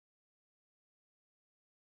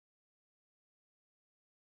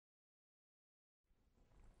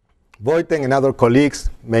Wojtek and other colleagues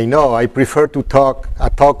may know, I prefer to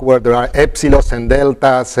talk where there are epsilons and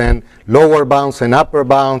deltas and lower bounds and upper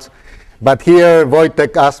bounds. But here,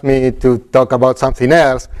 Wojtek asked me to talk about something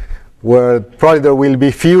else, where probably there will be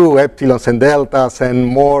few epsilons and deltas and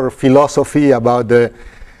more philosophy about the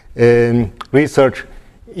research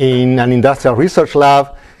in an industrial research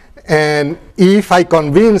lab. And if I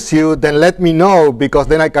convince you, then let me know, because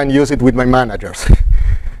then I can use it with my managers.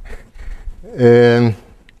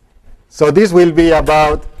 So this will be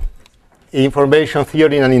about information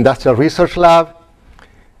theory in an industrial research lab.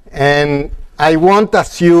 And I won't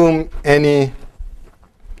assume any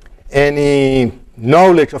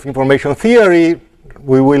knowledge of information theory.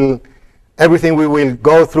 Everything we will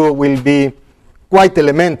go through will be quite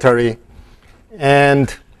elementary.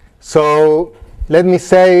 And so let me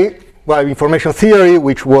say, well, information theory,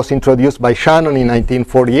 which was introduced by Shannon in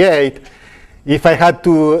 1948, if I had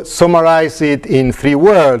to summarize it in 3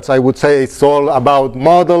 words, I would say it's all about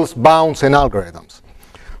models, bounds, and algorithms.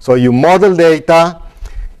 So you model data,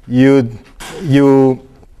 you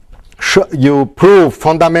prove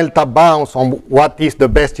fundamental bounds on what is the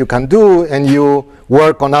best you can do, and you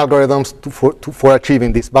work on algorithms for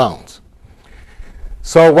achieving these bounds.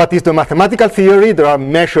 So what is the mathematical theory? There are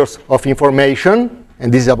measures of information,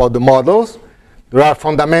 and this is about the models. There are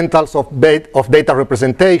fundamentals of data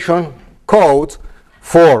representation, codes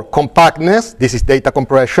for compactness, this is data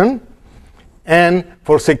compression, and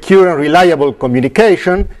for secure and reliable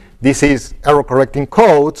communication, this is error correcting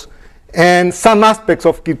codes, and some aspects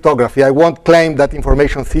of cryptography. I won't claim that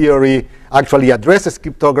information theory actually addresses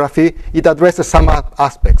cryptography. It addresses some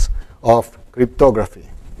aspects of cryptography.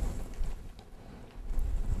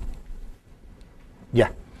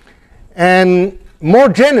 Yeah. And more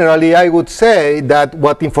generally, I would say that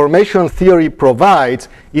what information theory provides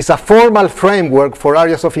is a formal framework for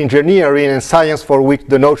areas of engineering and science for which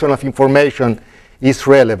the notion of information is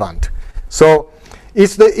relevant. So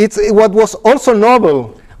it's what was also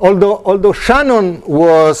novel, although Shannon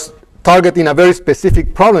was targeting a very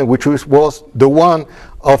specific problem, which was the one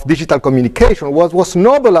of digital communication. What was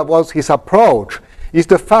novel about his approach is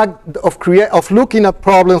the fact of looking at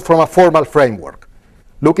problems from a formal framework,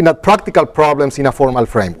 looking at practical problems in a formal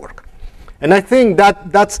framework. And I think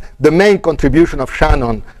that's the main contribution of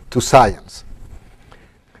Shannon to science.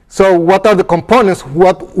 So what are the components?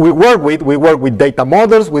 What we work with? We work with data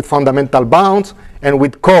models, with fundamental bounds, and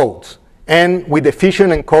with codes, and with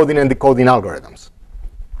efficient encoding and decoding algorithms.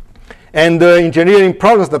 And the engineering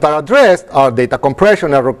problems that are addressed are data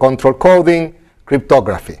compression, error control coding,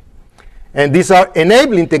 cryptography. And these are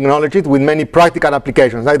enabling technologies with many practical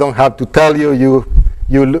applications. I don't have to tell you,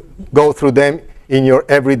 you go through them in your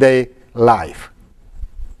everyday life.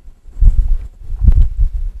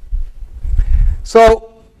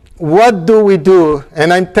 So what do we do?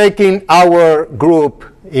 And I'm taking our group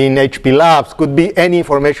in HP Labs, could be any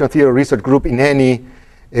information theory research group in any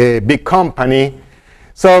big company.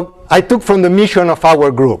 So I took from the mission of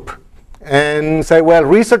our group and say, well,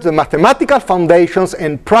 research the mathematical foundations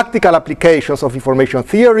and practical applications of information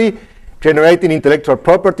theory, generating intellectual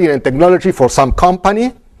property and technology for some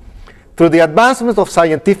company through the advancement of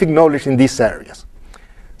scientific knowledge in these areas.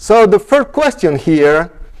 So the first question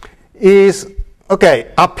here is,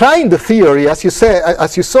 okay, applying the theory, as you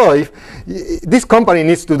saw, if this company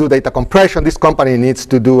needs to do data compression, this company needs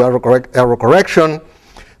to do error correction,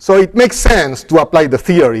 so it makes sense to apply the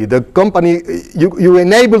theory. The company, you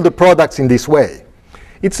enable the products in this way.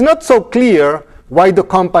 It's not so clear why the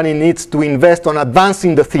company needs to invest on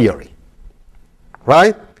advancing the theory,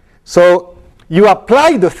 right? So you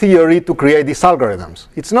apply the theory to create these algorithms.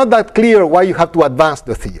 It's not that clear why you have to advance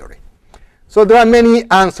the theory. So there are many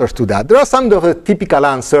answers to that. There are some of the typical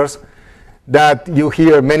answers that you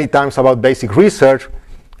hear many times about basic research,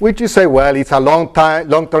 which you say, well, it's a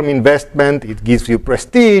long-term investment. It gives you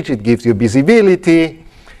prestige. It gives you visibility.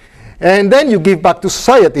 And then you give back to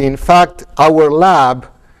society. In fact, our lab,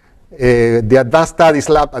 the Advanced Studies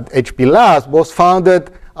Lab at HP Labs, was founded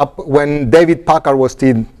when David Packard was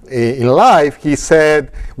still in life. He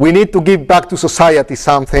said, we need to give back to society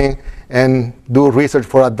something and do research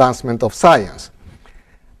for advancement of science.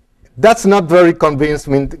 That's not very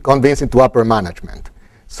convincing to upper management.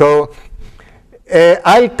 So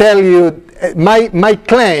I'll tell you, my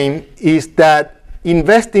claim is that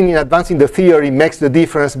investing in advancing the theory makes the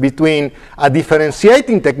difference between a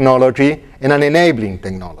differentiating technology and an enabling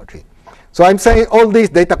technology. So I'm saying all these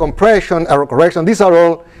data compression, error correction, these are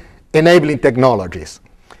all enabling technologies.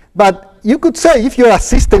 But you could say, if you're a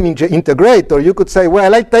system integrator, you could say,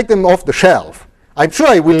 well, I take them off the shelf. I'm sure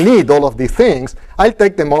I will need all of these things. I'll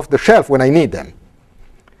take them off the shelf when I need them.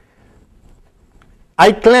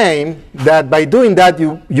 I claim that by doing that,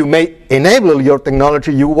 you may enable your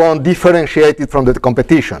technology. You won't differentiate it from the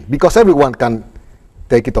competition, because everyone can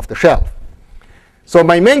take it off the shelf. So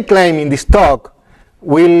my main claim in this talk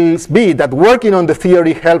will be that working on the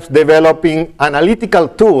theory helps developing analytical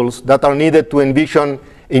tools that are needed to envision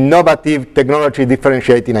innovative technology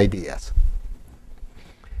differentiating ideas.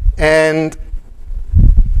 And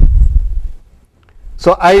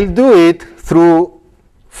so I'll do it through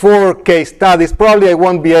 4 case studies. Probably I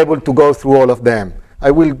won't be able to go through all of them.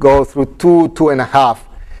 I will go through 2.5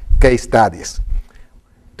 case studies.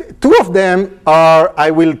 2 of them are, I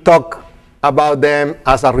will talk about them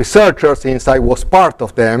as a researcher, since I was part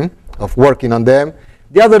of them, of working on them.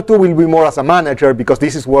 The other 2 will be more as a manager, because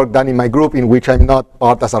this is work done in my group in which I'm not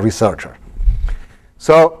part as a researcher.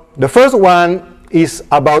 So the first one is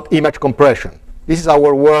about image compression. This is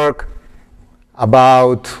our work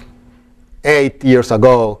about 8 years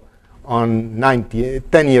ago,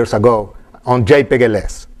 10 years ago, on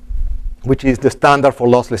JPEG-LS, which is the standard for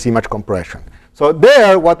lossless image compression. So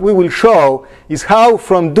there, what we will show is how,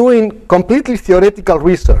 from doing completely theoretical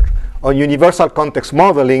research on universal context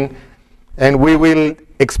modeling, and we will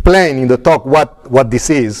explain in the talk what this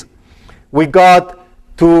is, we got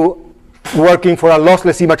to working for a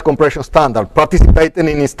lossless image compression standard, participating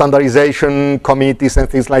in standardization committees and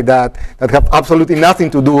things like that have absolutely nothing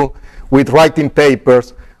to do with writing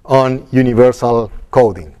papers on universal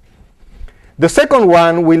coding. The second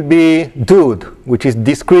one will be DUDE, which is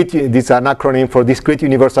discrete. This is an acronym for Discrete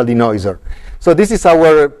Universal Denoiser. So this is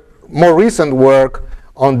our more recent work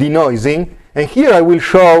on denoising. And here I will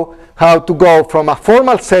show how to go from a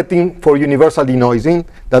formal setting for universal denoising,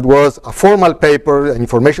 that was a formal paper, an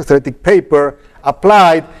information theoretic paper,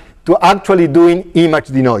 applied to actually doing image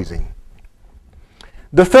denoising.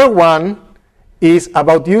 The third one is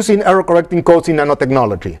about using error correcting codes in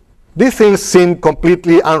nanotechnology. These things seem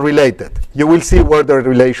completely unrelated. You will see where the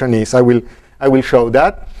relation is. I will show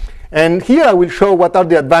that. And here I will show what are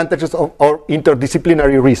the advantages of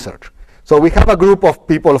interdisciplinary research. So we have a group of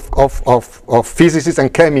people, of physicists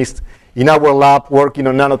and chemists in our lab working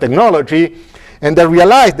on nanotechnology, and they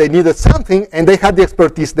realized they needed something, and they had the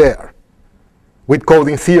expertise there with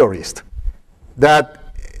coding theorists.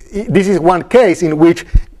 That this is one case in which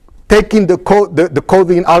taking the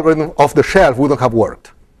coding algorithm off the shelf wouldn't have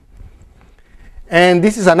worked. And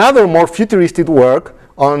this is another more futuristic work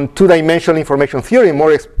on two-dimensional information theory,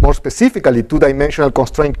 more specifically two-dimensional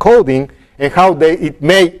constraint coding, and how it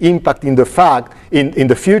may impact in the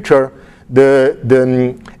future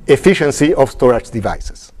the efficiency of storage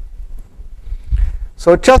devices.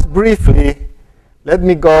 So just briefly, let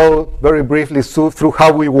me go very briefly through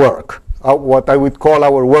how we work, what I would call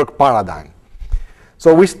our work paradigm.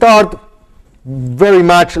 So we start very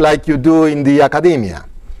much like you do in the academia.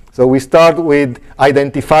 So we start with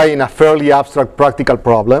identifying a fairly abstract practical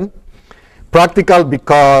problem. Practical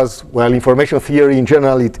because, well, information theory in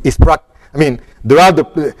general it's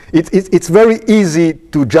very easy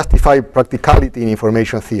to justify practicality in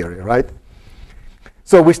information theory, right?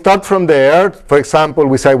 So we start from there. For example,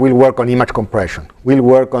 we say we'll work on image compression. We'll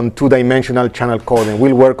work on two-dimensional channel coding.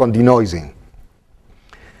 We'll work on denoising.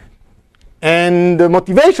 And the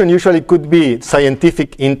motivation usually could be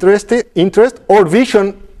scientific interest or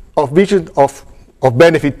vision of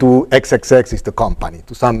benefit to XXX is the company,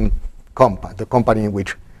 to some company, the company in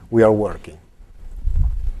which we are working.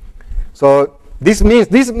 So this means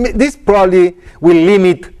this probably will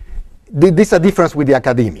limit. This is a difference with the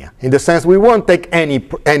academia in the sense we won't take any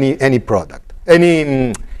product,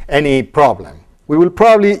 any problem. We will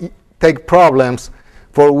probably take problems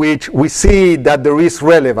for which we see that there is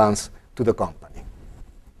relevance to the company.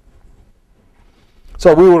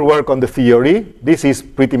 So we will work on the theory. This is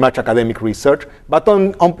pretty much academic research. But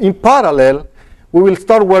in parallel, we will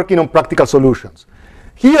start working on practical solutions.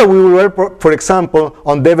 Here we will work, for example,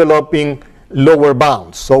 on developing lower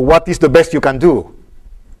bounds. So what is the best you can do?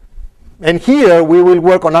 And here we will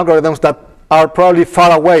work on algorithms that are probably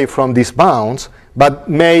far away from these bounds, but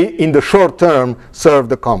may, in the short term, serve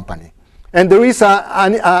the company. And there is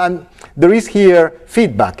here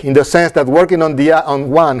feedback in the sense that working on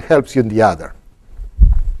one helps you in the other.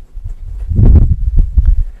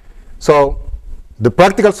 So the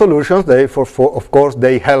practical solutions, of course,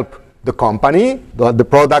 they help the company. The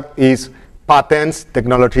product is patents,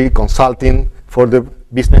 technology, consulting for the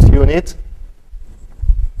business units.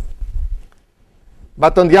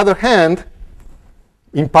 But on the other hand,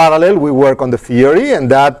 in parallel, we work on the theory, and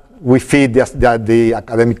that we feed the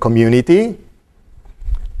academic community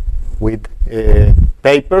with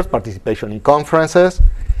papers, participation in conferences.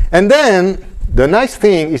 And then the nice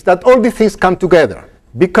thing is that all these things come together.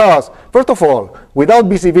 Because, first of all, without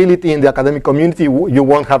visibility in the academic community, you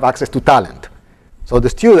won't have access to talent. So the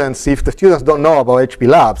students, if the students don't know about HP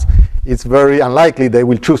Labs, it's very unlikely they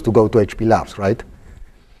will choose to go to HP Labs, right?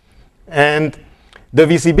 And the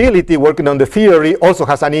visibility working on the theory also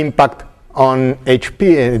has an impact on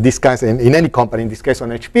HP, in this case, in any company, in this case on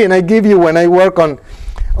HP. And I give you, when I work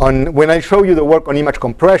when I show you the work on image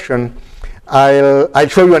compression, I'll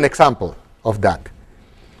show you an example of that.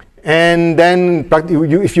 And then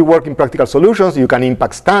if you work in practical solutions, you can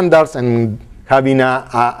impact standards, and having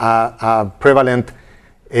a prevalent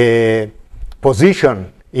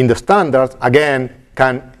position in the standards, again,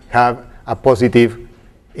 can have a positive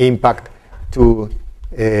impact to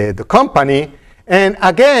the company. And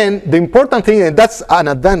again, the important thing, and that's an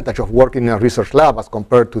advantage of working in a research lab as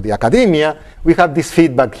compared to the academia, we have this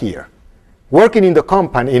feedback here. Working in a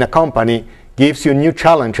company gives you new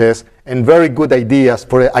challenges and very good ideas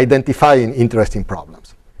for identifying interesting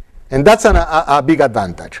problems. And that's a big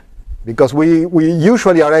advantage, because we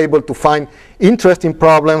usually are able to find interesting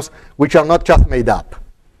problems which are not just made up.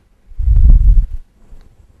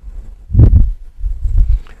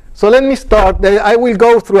 So let me start. I will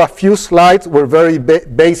go through a few slides with very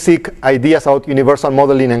basic ideas about universal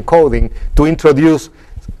modeling and coding to introduce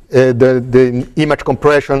the image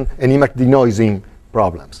compression and image denoising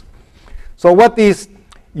problems. So what is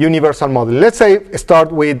universal modeling? Let's say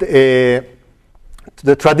start with the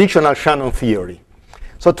traditional Shannon theory.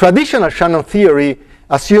 So traditional Shannon theory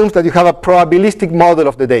assumes that you have a probabilistic model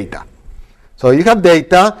of the data. So you have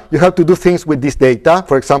data, you have to do things with this data,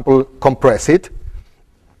 for example, compress it.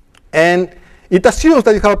 And it assumes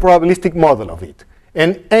that you have a probabilistic model of it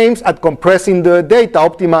and aims at compressing the data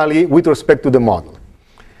optimally with respect to the model.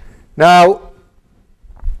 Now,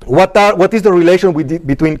 what is the relation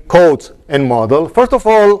between codes and model? First of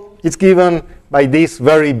all, it's given by this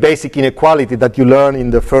very basic inequality that you learn in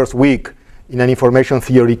the first week in an information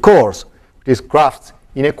theory course, this Kraft's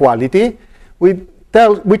inequality,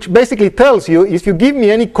 which basically tells you if you give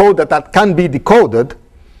me any code that can be decoded,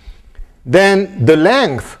 then the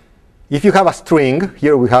length, if you have a string,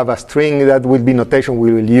 here we have a string that will be notation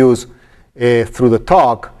we will use through the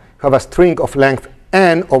talk, have a string of length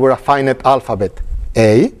n over a finite alphabet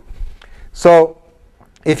a. So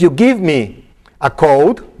if you give me a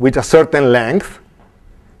code with a certain length,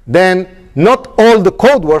 then not all the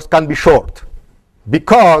code words can be short,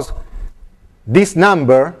 because this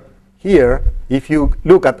number here, if you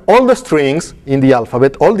look at all the strings in the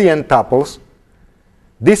alphabet, all the n tuples,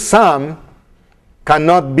 this sum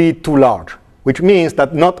cannot be too large, which means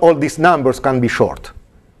that not all these numbers can be short.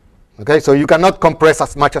 Okay, so you cannot compress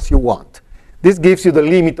as much as you want. This gives you the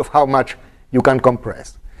limit of how much you can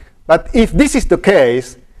compress. But if this is the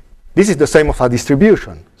case, this is the same of a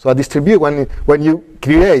distribution. So when you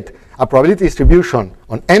create a probability distribution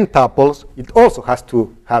on n tuples, it also has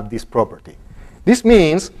to have this property. This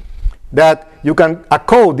means that a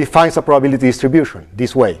code defines a probability distribution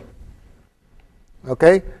this way.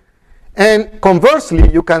 Okay? And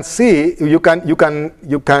conversely, you can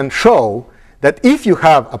show that if you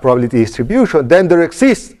have a probability distribution, then there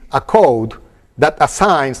exists a code that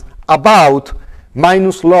assigns about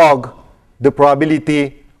minus log the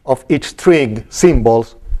probability of each string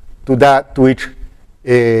symbols to each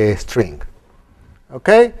string.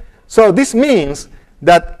 Okay? So this means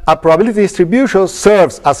that a probability distribution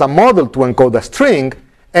serves as a model to encode a string,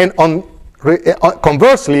 and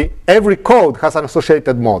conversely, every code has an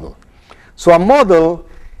associated model. So a model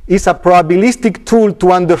is a probabilistic tool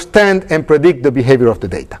to understand and predict the behavior of the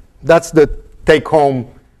data. That's the take-home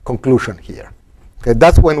conclusion here. Okay,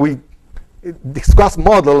 that's when we discuss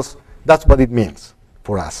models, that's what it means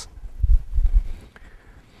for us.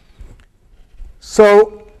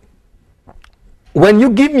 So when you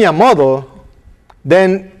give me a model,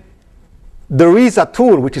 then there is a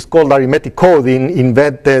tool which is called arithmetic coding,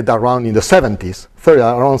 invented around in the 70s,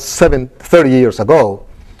 around 30 years ago,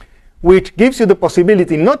 which gives you the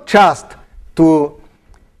possibility not just to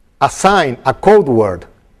assign a code word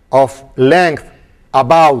of length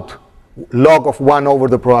about log of 1 over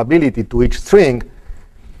the probability to each string,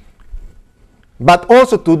 but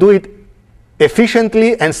also to do it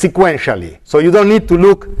efficiently and sequentially. So you don't need to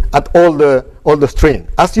look at all the string.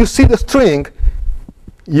 As you see the string,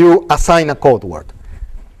 you assign a code word.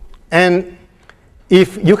 And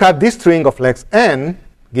if you have this string of length n,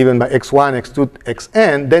 given by x1, x2,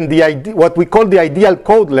 xn, then what we call the ideal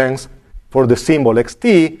code length for the symbol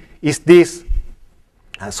xt is this,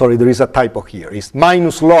 sorry, there is a typo here, is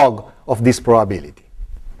minus log of this probability.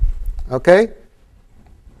 Okay?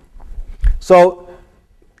 So,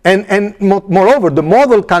 and moreover, the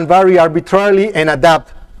model can vary arbitrarily and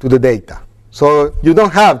adapt to the data. So you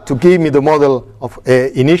don't have to give me the model of,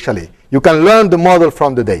 initially. You can learn the model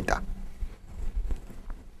from the data.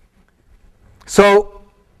 So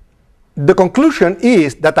the conclusion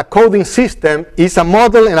is that a coding system is a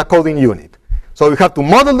model and a coding unit. So we have to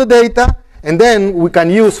model the data, and then we can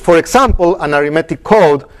use, for example, an arithmetic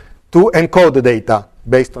code to encode the data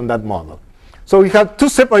based on that model. So we have two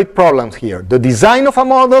separate problems here: the design of a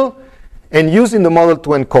model and using the model to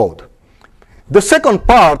encode. The second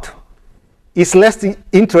part is less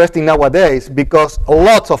interesting nowadays because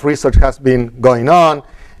lots of research has been going on,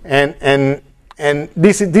 and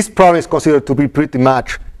this problem is considered to be pretty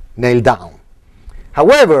much nailed down.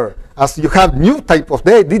 However, as you have new type of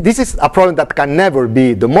data, this is a problem that can never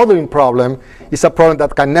be, the modeling problem is a problem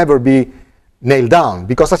that can never be nailed down,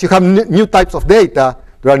 because as you have new types of data,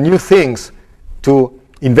 there are new things to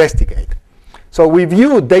investigate. So we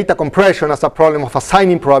view data compression as a problem of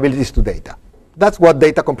assigning probabilities to data. That's what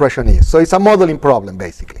data compression is. So it's a modeling problem,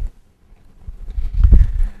 basically.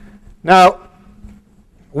 Now,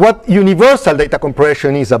 what universal data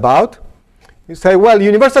compression is about, you say, well,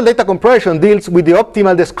 universal data compression deals with the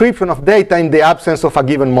optimal description of data in the absence of a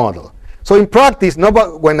given model. So in practice,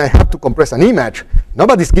 when I have to compress an image,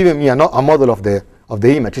 nobody's giving me a model of the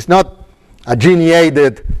image. It's not a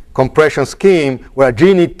Gini-aided compression scheme where a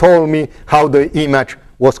Gini told me how the image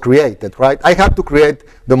was created, right? I have to create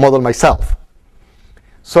the model myself.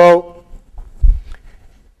 So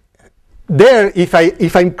there,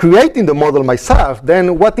 if I'm creating the model myself,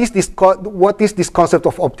 then what is this concept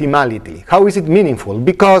of optimality? How is it meaningful?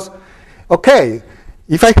 Because, okay,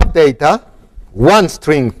 if I have data, one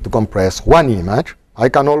string to compress, one image, I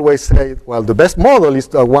can always say, well, the best model is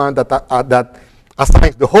the one that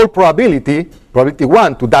assigns the whole probability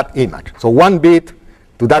 1 to that image. So 1 bit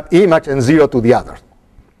to that image and 0 to the other.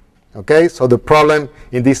 Okay, so the problem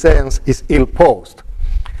in this sense is ill-posed.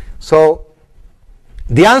 So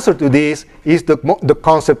the answer to this is the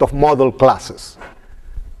concept of model classes.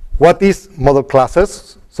 What is model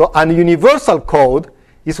classes? So a universal code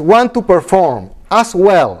is one to perform as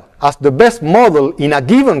well as the best model in a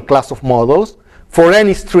given class of models for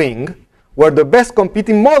any string, where the best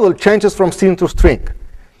competing model changes from string to string.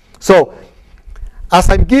 So as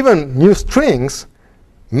I'm given new strings,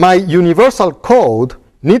 my universal code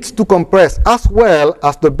needs to compress as well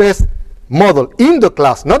as the best model in the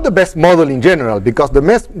class, not the best model in general, because the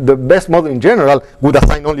best model in general would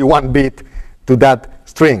assign only 1 bit to that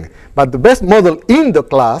string. But the best model in the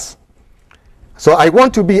class, so I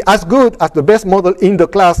want to be as good as the best model in the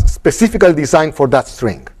class specifically designed for that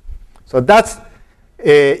string. So that's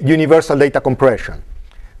universal data compression.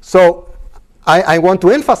 So I want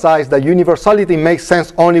to emphasize that universality makes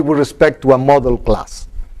sense only with respect to a model class.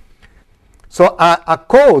 So a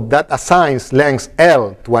code that assigns length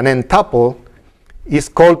L to an n tuple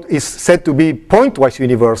is said to be pointwise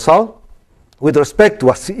universal with respect to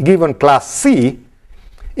a given class C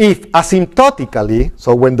if asymptotically,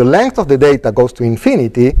 so when the length of the data goes to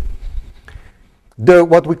infinity,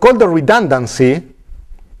 what we call the redundancy,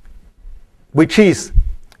 which is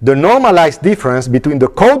the normalized difference between the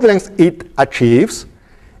code length it achieves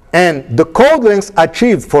and the code length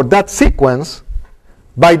achieved for that sequence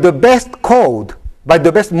by the best code, by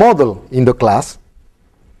the best model in the class,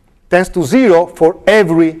 tends to 0 for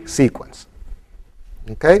every sequence.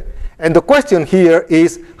 Okay? And the question here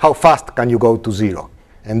is, how fast can you go to 0?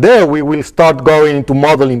 And there we will start going into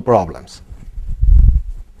modeling problems.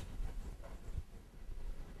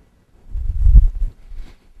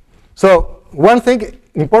 So one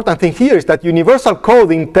important thing here is that universal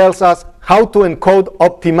coding tells us how to encode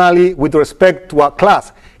optimally with respect to a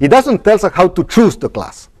class. It doesn't tell us how to choose the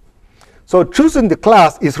class. So choosing the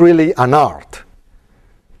class is really an art.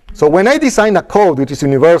 So when I design a code which is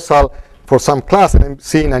universal for some class and I'm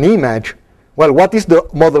seeing an image, well, what is the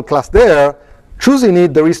model class there? Choosing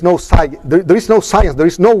it, there is no science. There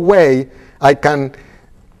is no way I can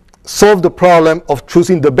solve the problem of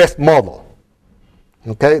choosing the best model.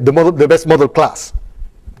 Okay, the best model class.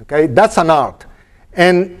 Okay, that's an art.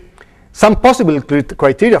 And some possible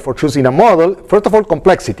criteria for choosing a model, first of all,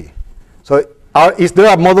 complexity. So is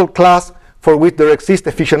there a model class for which there exist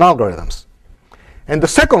efficient algorithms? And the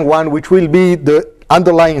second one, which will be the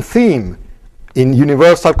underlying theme in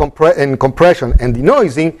universal compression and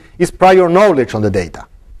denoising, is prior knowledge on the data.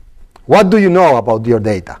 What do you know about your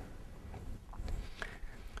data?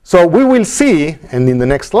 So we will see, and in the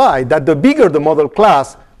next slide, that the bigger the model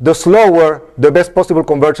class, the slower the best possible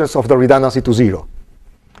convergence of the redundancy to 0.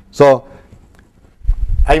 So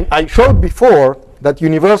I showed before that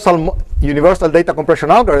universal data compression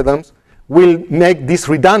algorithms will make this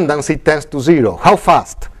redundancy tends to 0. How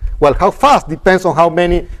fast? Well, how fast depends on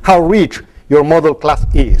how rich your model class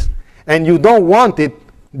is. And you don't want it,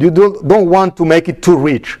 you don't want to make it too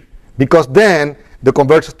rich, because then the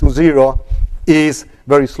convergence to 0 is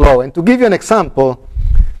very slow. And to give you an example,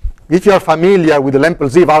 if you are familiar with the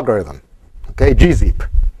Lempel-Ziv algorithm, okay, gzip,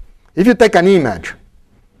 if you take an image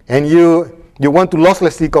and you want to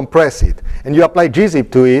losslessly compress it, and you apply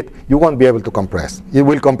gzip to it, you won't be able to compress. It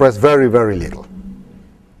will compress very, very little.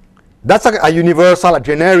 That's a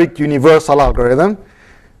generic universal algorithm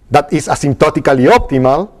that is asymptotically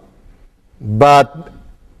optimal, but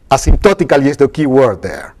asymptotically is the key word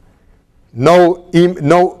there.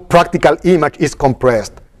 No practical image is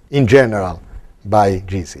compressed in general by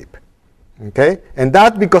gzip. Okay? And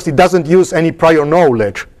that because it doesn't use any prior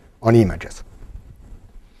knowledge on images.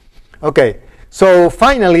 Okay, so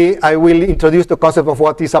finally I will introduce the concept of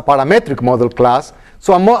what is a parametric model class.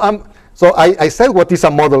 So I said what is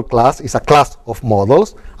a model class. It's a class of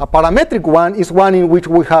models. A parametric one is one in which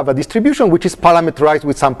we have a distribution which is parameterized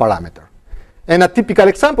with some parameter. And a typical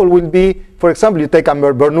example will be, for example, you take a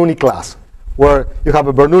Bernoulli class, where you have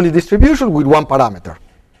a Bernoulli distribution with one parameter.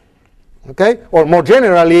 Okay? Or more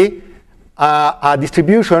generally, a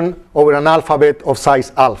distribution over an alphabet of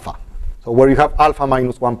size alpha. So where you have alpha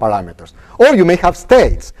minus 1 parameters. Or you may have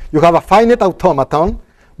states. You have a finite automaton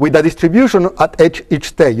with a distribution at each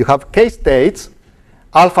state. You have k states,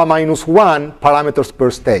 alpha minus 1 parameters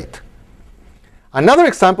per state. Another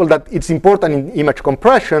example that it's important in image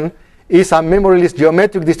compression is a memoryless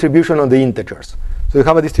geometric distribution on the integers. So you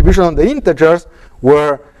have a distribution on the integers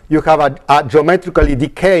where you have a geometrically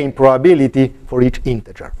decaying probability for each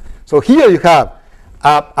integer. So here you have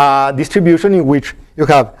a distribution in which you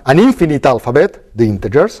have an infinite alphabet, the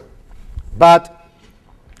integers, but,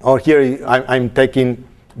 or here I'm taking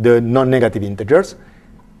the non-negative integers,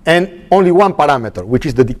 and only one parameter, which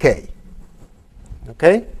is the decay.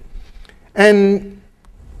 Okay? And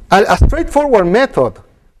a straightforward method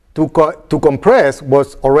to compress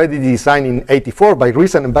was already designed in '84 by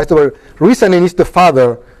Rissanen. By the way, Rissanen is the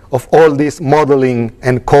father of all this modeling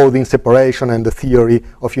and coding separation and the theory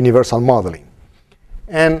of universal modeling.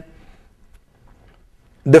 And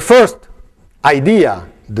the first idea,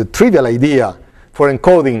 the trivial idea for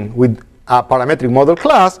encoding with a parametric model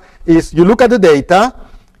class is you look at the data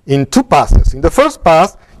in two passes. In the first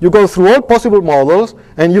pass, you go through all possible models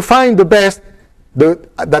and you find the best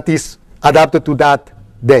that is adapted to that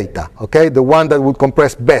data, okay? The one that would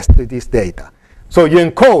compress best to this data. So you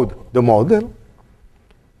encode the model.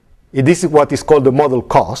 This is what is called the model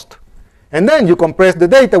cost. And then you compress the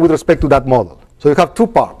data with respect to that model. So you have two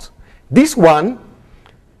parts. This one,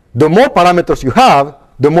 the more parameters you have,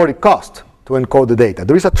 the more it costs to encode the data.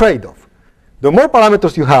 There is a trade-off. The more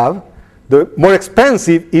parameters you have, the more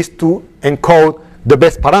expensive is to encode the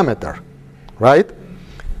best parameter, right?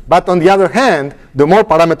 But on the other hand, the more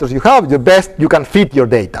parameters you have, the best you can fit your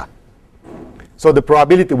data. So the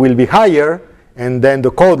probability will be higher, and then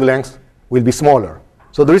the code length will be smaller.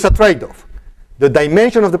 So there is a trade-off. The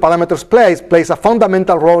dimension of the parameters plays a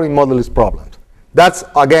fundamental role in modelless problems. That's,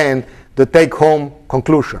 again, the take-home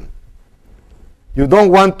conclusion. You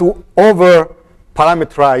don't want to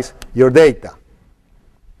over-parameterize your data.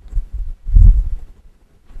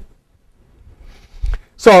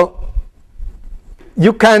 So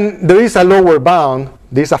there is a lower bound,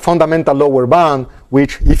 there is a fundamental lower bound,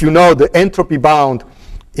 which, if you know the entropy bound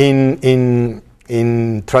in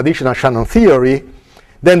traditional Shannon theory,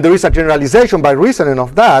 then there is a generalization by Rissanen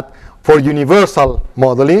of that for universal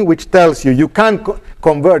modeling, which tells you can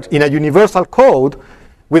converge in a universal code.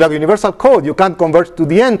 With a universal code, you can converge to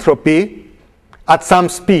the entropy at some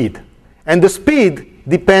speed. And the speed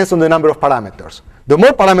depends on the number of parameters. The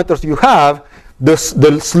more parameters you have, the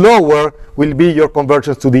slower will be your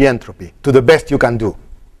convergence to the entropy, to the best you can do.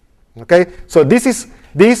 Okay? So this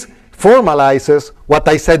formalizes what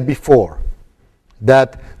I said before,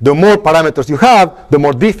 that the more parameters you have, the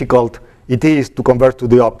more difficult it is to converge to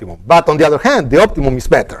the optimum. But on the other hand, the optimum is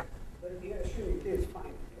better. But you're assuming D is fine.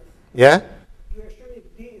 Yeah? You're assuming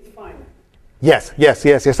D is fine. Yes.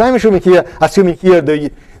 I'm assuming here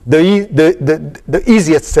the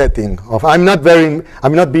easiest setting of. I'm not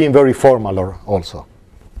being very formal also.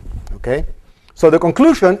 Okay? So the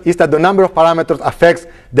conclusion is that the number of parameters affects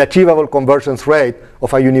the achievable convergence rate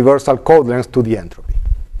of a universal code length to the entropy.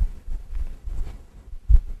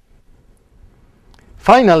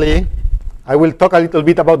 Finally, I will talk a little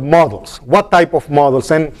bit about models. What type of models?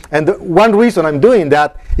 And one reason I'm doing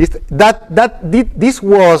that is that this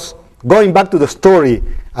was, going back to the story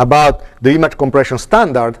about the image compression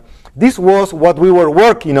standard, this was what we were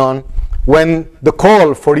working on when the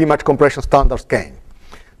call for image compression standards came.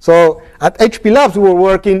 So at HP Labs, we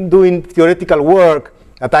were doing theoretical work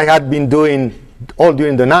that I had been doing all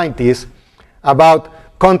during the 90s about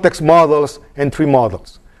context models and tree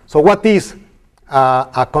models. So what is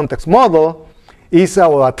a context model?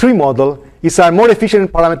 Or a tree model is a more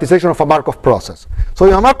efficient parameterization of a Markov process. So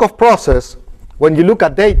in a Markov process, when you look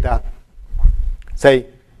at data, say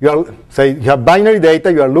you have binary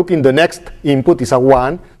data, you are looking, the next input is a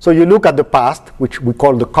 1, so you look at the past, which we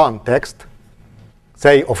call the context,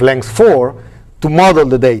 say of length 4, to model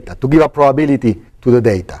the data, to give a probability to the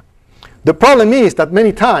data. The problem is that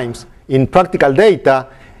many times in practical data,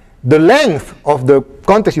 the length of the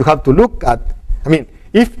context you have to look at, I mean,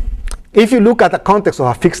 if you look at a context of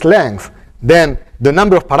a fixed length, then the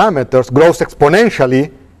number of parameters grows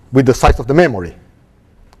exponentially with the size of the memory.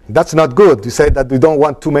 That's not good. You say that we don't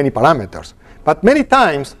want too many parameters. But many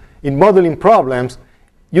times in modeling problems,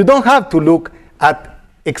 you don't have to look at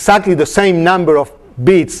exactly the same number of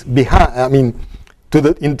bits behind,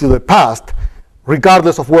 into the past,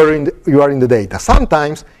 regardless of where you are in the data.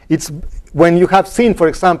 Sometimes it's when you have seen, for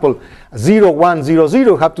example, 0, 1, 0,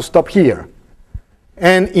 0, you have to stop here.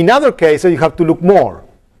 And in other cases, you have to look more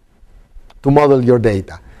to model your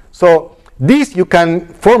data. So this you can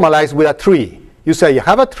formalize with a tree. You say you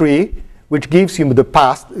have a tree which gives you the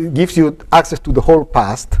past, gives you access to the whole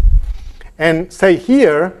past. And say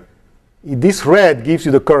here, this red gives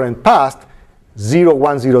you the current past, 0,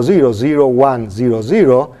 1, 0, 0, 0, 1, 0,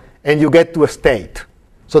 0, and you get to a state.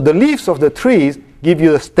 So the leaves of the trees give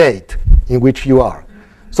you the state in which you are.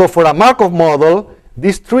 So for a Markov model,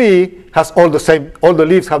 this tree has all the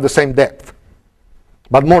leaves have the same depth.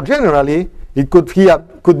 But more generally, it could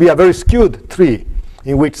be a very skewed tree,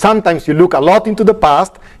 in which sometimes you look a lot into the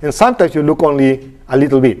past, and sometimes you look only a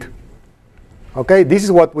little bit. Okay, this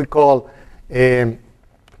is what we call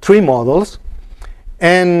tree models.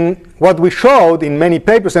 And what we showed in many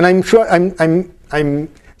papers, and I'm sure I'm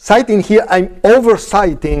citing here, I'm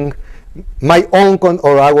oversighting my own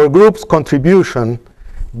or our group's contribution,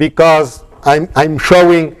 because I'm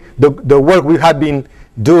showing the work we have been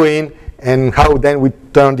doing and how then we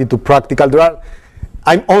turned into practical.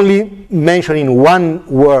 I'm only mentioning one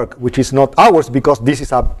work, which is not ours, because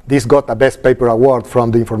this got a Best Paper Award from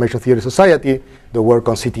the Information Theory Society, the work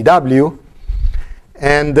on CTW.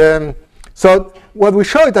 And so what we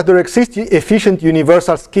show is that there exist efficient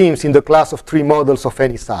universal schemes in the class of tree models of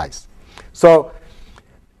any size. So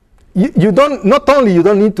not only you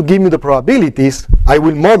don't need to give me the probabilities, I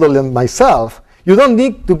will model them myself. You don't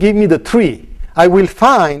need to give me the tree. I will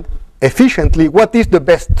find efficiently what is the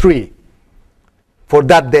best tree for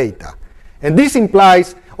that data. And this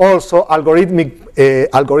implies also algorithmic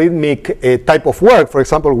type of work, for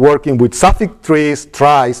example, working with suffix trees,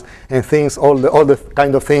 tries, and things, all the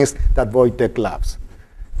kind of things that Wojtek loves.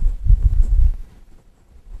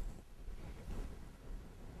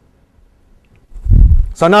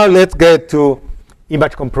 So now let's get to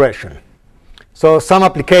image compression. So some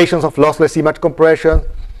applications of lossless image compression.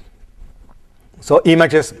 So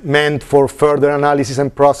images meant for further analysis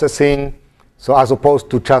and processing, so as opposed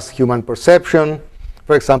to just human perception.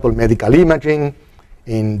 For example, medical imaging,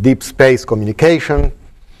 in deep space communication.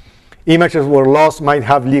 Images where loss might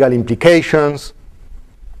have legal implications.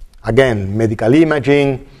 Again, medical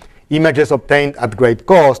imaging. Images obtained at great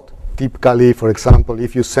cost. Typically, for example,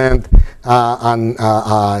 if you send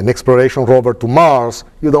an exploration rover to Mars,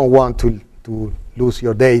 you don't want to lose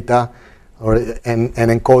your data and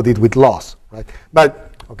encode it with loss, right?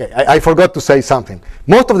 But okay, I forgot to say something.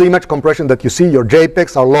 Most of the image compression that you see, your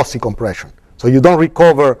JPEGs, are lossy compression. So you don't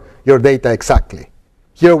recover your data exactly.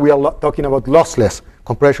 Here we are talking about lossless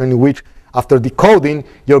compression, in which after decoding,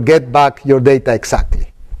 you get back your data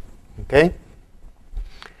exactly. Okay?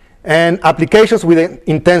 And applications with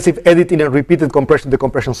intensive editing and repeated compression,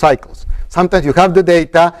 decompression cycles. Sometimes you have the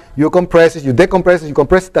data, you compress it, you decompress it, you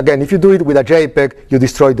compress it again. If you do it with a JPEG, you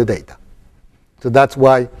destroy the data. So that's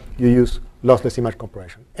why you use lossless image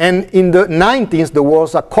compression. And in the 90s, there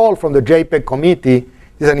was a call from the JPEG committee.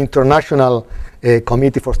 This is an international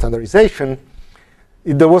committee for standardization.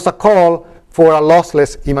 There was a call for a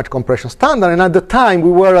lossless image compression standard. And at the time,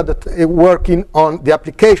 we were working on the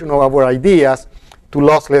application of our ideas to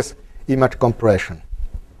lossless image compression.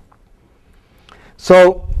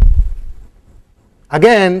 So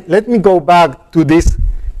again, let me go back to this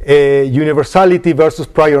universality versus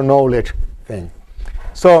prior knowledge thing.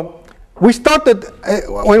 So we started,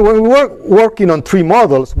 when we were working on tree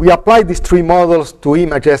models, we applied these tree models to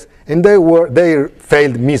images, and they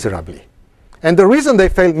failed miserably. And the reason they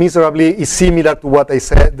failed miserably is similar to what I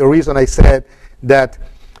said, the reason I said that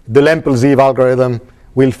the Lempel-Ziv algorithm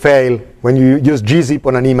will fail. When you use gzip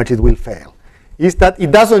on an image, it will fail. Is that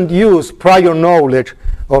it doesn't use prior knowledge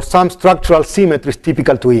or some structural symmetries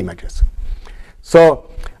typical to images. So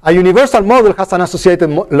a universal model has an associated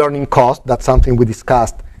learning cost. That's something we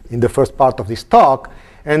discussed in the first part of this talk.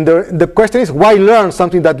 And the question is, why learn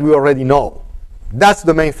something that we already know? That's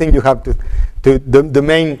the main thing you have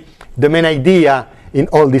the main idea in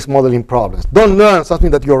all these modeling problems. Don't learn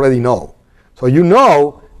something that you already know. So you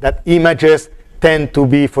know that images tend to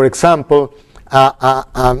be, for example,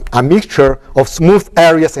 a mixture of smooth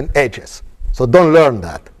areas and edges. So don't learn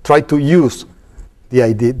that. Try to use the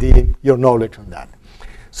idea, your knowledge on that.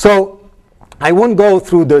 So I won't go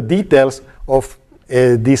through the details of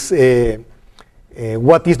this,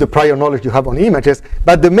 what is the prior knowledge you have on images,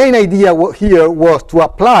 but the main idea here was to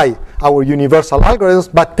apply our universal algorithms,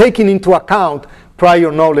 but taking into account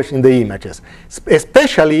prior knowledge in the images,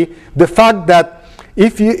 especially the fact that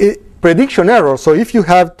if you prediction error, so if you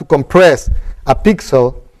have to compress a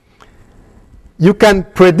pixel, you can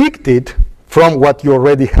predict it from what you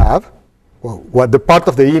already have, what the part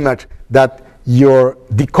of the image that your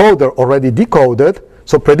decoder already decoded,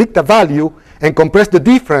 so predict a value and compress the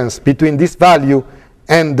difference between this value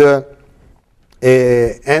and the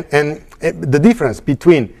difference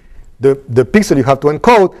between the pixel you have to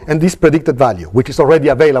encode and this predicted value, which is already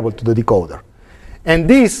available to the decoder. And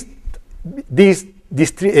the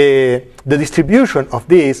distribution of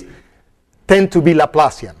these tend to be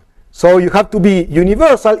Laplacian. So you have to be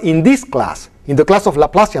universal in this class, in the class of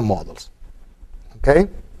Laplacian models. Okay?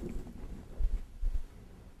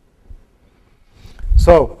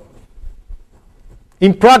 So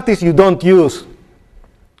in practice, you don't use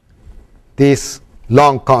this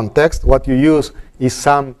long context. What you use is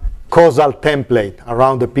some causal template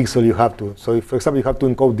around the pixel you have to. So if, for example, you have to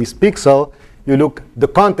encode this pixel, you look, the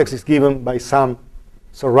context is given by some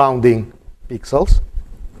surrounding pixels.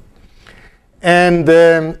 And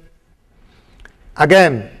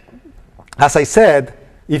again, as I said,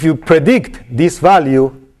 if you predict this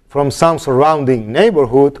value from some surrounding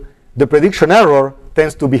neighborhood, the prediction error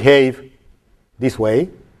tends to behave this way,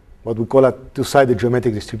 what we call a two-sided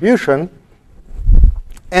geometric distribution.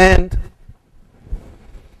 And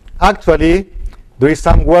actually, there is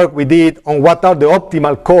some work we did on what are the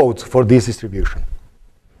optimal codes for this distribution.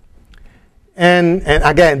 And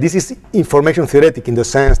again, this is information theoretic in the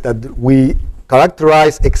sense that we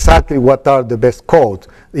characterize exactly what are the best codes.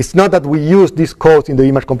 It's not that we use these codes in the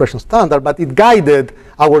image compression standard, but it guided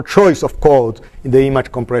our choice of codes in the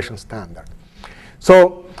image compression standard.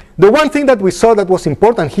 So the one thing that we saw that was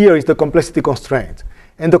important here is the complexity constraint.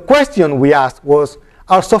 And the question we asked was,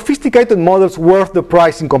 are sophisticated models worth the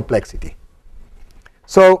price in complexity?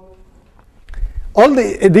 So all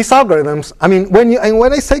these algorithms, I mean,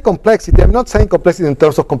 when I say complexity, I'm not saying complexity in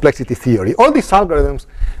terms of complexity theory. All these algorithms,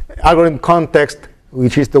 algorithm context,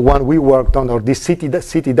 which is the one we worked on, or this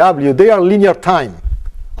CTW, they are linear time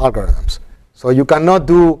algorithms. So you cannot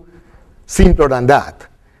do simpler than that.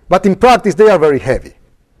 But in practice, they are very heavy.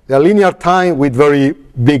 They are linear time with very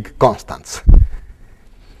big constants.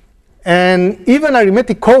 And even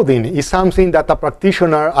arithmetic coding is something that a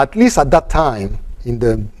practitioner, at least at that time, in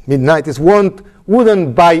the mid-90s,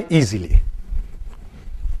 wouldn't buy easily.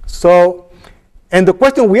 So, and the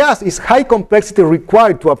question we asked is high complexity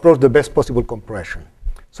required to approach the best possible compression.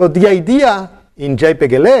 So the idea in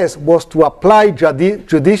JPEG-LS was to apply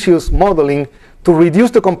judicious modeling to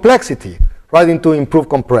reduce the complexity rather than to improve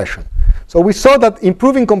compression. So we saw that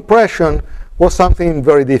improving compression was something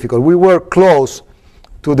very difficult. We were close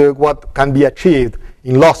to what can be achieved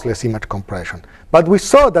in lossless image compression. But we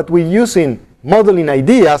saw that we're using modeling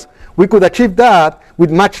ideas, we could achieve that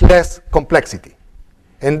with much less complexity.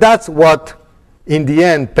 And that's what, in the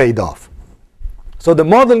end, paid off. So the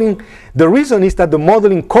modeling, the reason is that the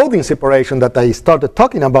modeling coding separation that I started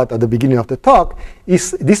talking about at the beginning of the talk,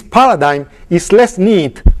 is this paradigm is less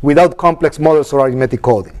neat without complex models or arithmetic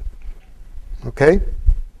coding. Okay?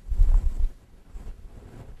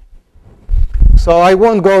 So I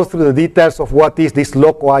won't go through the details of what is this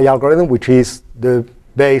log-Y algorithm, which is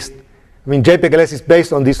JPEG-LS is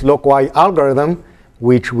based on this log-Y algorithm,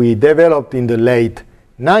 which we developed in the late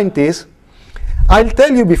 90s. I'll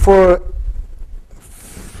tell you before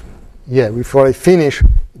I finish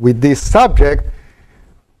with this subject,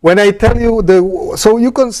 when I tell you so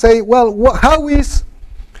you can say, well,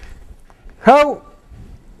 how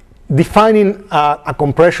defining a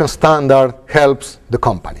compression standard helps the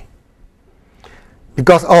company?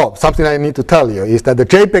 Because, something I need to tell you is that the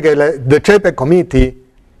JPEG committee,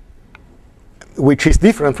 which is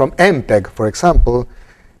different from MPEG, for example,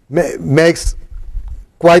 makes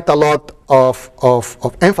quite a lot of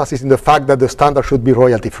emphasis in the fact that the standard should be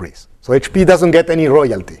royalty-free. So HP doesn't get any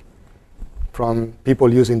royalty from people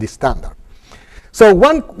using this standard. So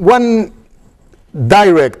one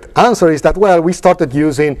direct answer is that, well, we started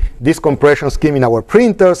using this compression scheme in our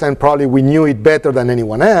printers, and probably we knew it better than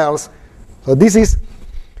anyone else. So this is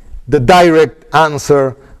the direct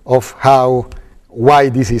answer of why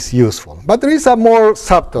this is useful. But there is a more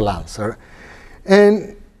subtle answer.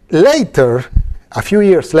 And later, a few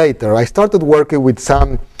years later, I started working with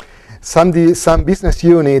some business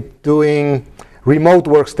unit doing remote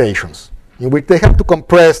workstations, in which they have to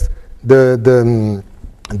compress the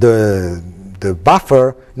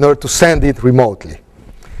buffer in order to send it remotely.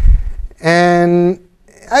 And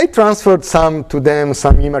I transferred to them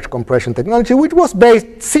some image compression technology, which was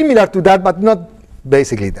based similar to that, but not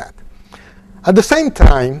basically that. At the same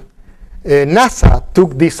time, NASA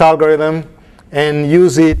took this algorithm and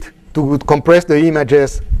used it to compress the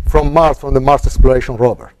images from Mars, from the Mars Exploration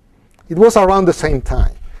Rover. It was around the same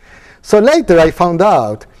time. So later I found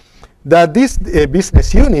out that this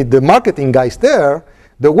business unit, the marketing guys there,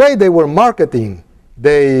 the way they were marketing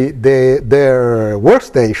their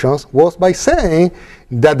workstations was by saying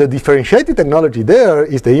that the differentiated technology there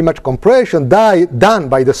is the image compression done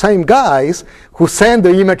by the same guys who send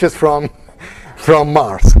the images from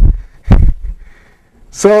Mars.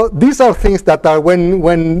 So these are things that are,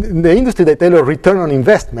 when in the industry they tell you return on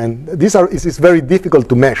investment, it's very difficult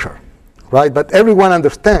to measure, right? But everyone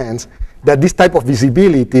understands that this type of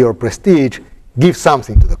visibility or prestige gives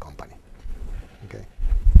something to the company. Okay.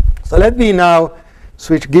 So let me now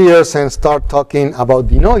switch gears and start talking about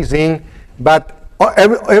denoising, but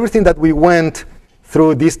everything that we went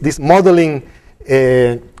through this modeling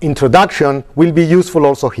introduction will be useful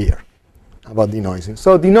also here about denoising.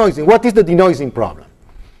 So denoising, what is the denoising problem?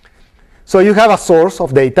 So you have a source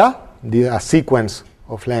of data, a sequence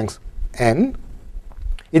of length n.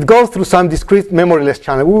 It goes through some discrete memoryless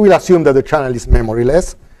channel. We will assume that the channel is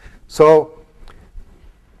memoryless. So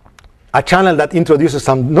a channel that introduces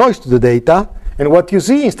some noise to the data, and what you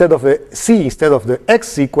see instead of the X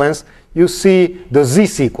sequence, you see the Z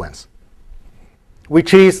sequence,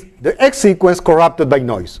 which is the X sequence corrupted by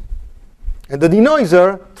noise. And the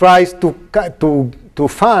denoiser tries to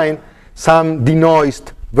find some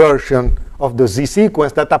denoised version of the Z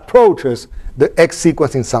sequence that approaches the X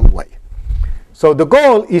sequence in some way. So the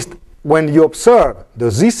goal is, when you observe the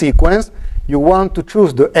Z sequence, you want to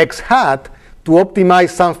choose the X hat to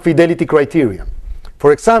optimize some fidelity criterion.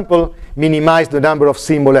 For example, minimize the number of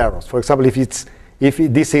symbol errors. For example, if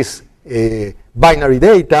this is binary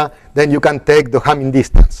data, then you can take the Hamming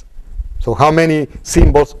distance. So how many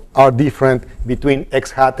symbols are different between X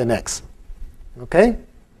hat and X? Okay?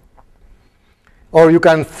 Or you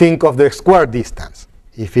can think of the square distance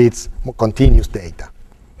if it's continuous data.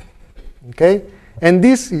 Okay? And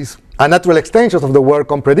this is a natural extension of the word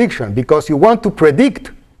prediction, because you want to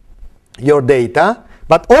predict your data,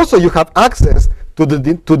 but also you have access to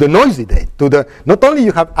the noisy data. Not only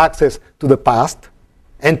you have access to the past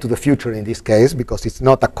and to the future in this case, because it's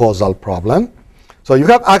not a causal problem. So you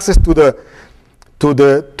have access to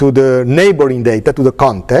the neighboring data, to the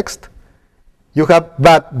context.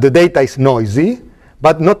 But the data is noisy.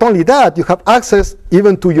 But not only that, you have access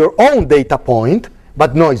even to your own data point,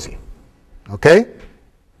 but noisy. Okay?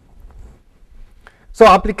 So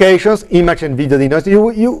applications, image and video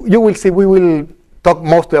denoising. You will see, we will talk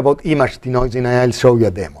mostly about image denoising, and I'll show you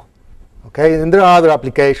a demo. Okay? And there are other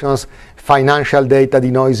applications, financial data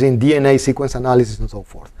denoising, DNA sequence analysis, and so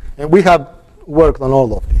forth. And we have worked on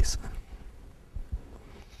all of these.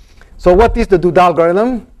 So what is the DUD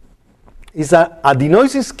algorithm? Is a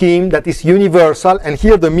denoising scheme that is universal, and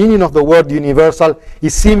here the meaning of the word universal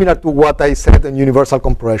is similar to what I said in universal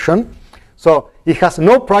compression. So it has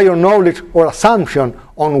no prior knowledge or assumption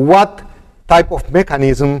on what type of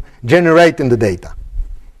mechanism generating the data.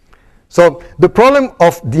 So the problem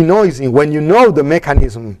of denoising, when you know the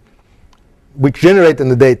mechanism which generated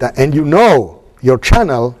the data and you know your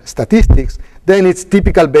channel statistics, then it's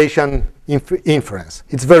typical Bayesian inference.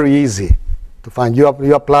 It's very easy to find. You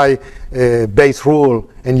apply Bayes' rule,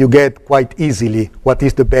 and you get quite easily what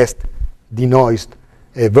is the best denoised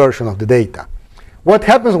version of the data. What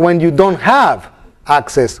happens when you don't have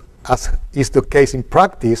access, as is the case in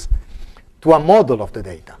practice, to a model of the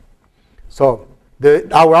data? So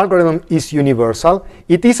our algorithm is universal.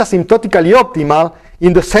 It is asymptotically optimal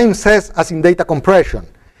in the same sense as in data compression.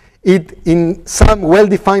 In some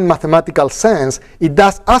well-defined mathematical sense, it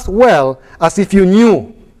does as well as if you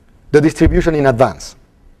knew the distribution in advance.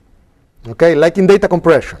 Okay, like in data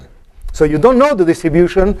compression. So you don't know the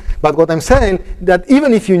distribution, but what I'm saying that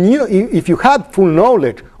even if you had full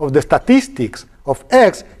knowledge of the statistics of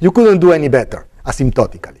X, you couldn't do any better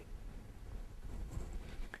asymptotically.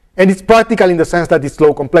 And it's practical in the sense that it's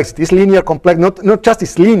low complexity. It's linear complex, not just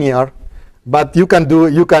it's linear, but you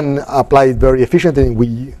can apply it very efficiently,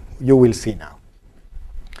 and you will see now.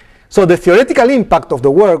 So the theoretical impact of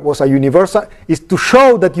the work was is to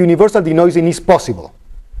show that universal denoising is possible.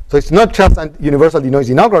 So it's not just a universal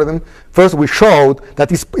denoising algorithm. First, we showed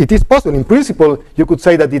that it is possible. In principle, you could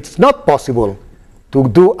say that it's not possible to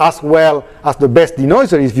do as well as the best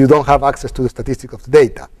denoiser if you don't have access to the statistics of the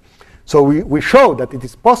data. So we showed that it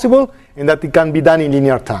is possible and that it can be done in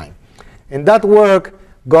linear time. And that work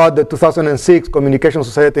got the 2006 Communication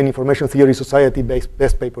Society and Information Theory Society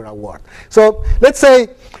Best Paper Award. So let's say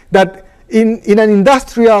that in an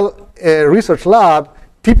industrial research lab,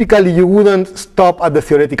 typically you wouldn't stop at the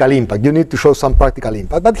theoretical impact. You need to show some practical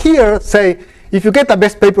impact. But here, say, if you get a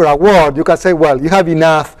Best Paper Award, you can say, well, you have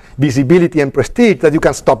enough visibility and prestige that you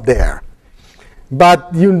can stop there.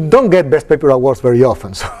 But you don't get Best Paper Awards very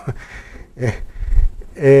often.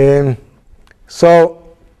 So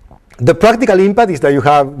the practical impact is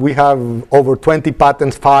that we have over 20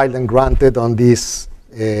 patents filed and granted on this,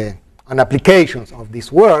 on applications of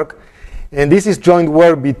this work. And this is joint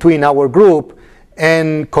work between our group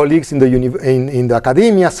and colleagues in the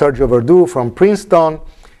academia, Sergio Verdu from Princeton,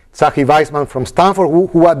 Zahi Weissman from Stanford,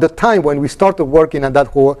 who at the time when we started working on that,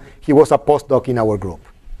 he was a postdoc in our group.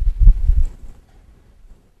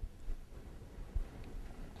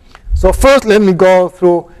 So first, let me go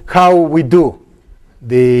through how we do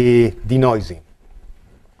the denoising.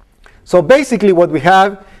 So basically what we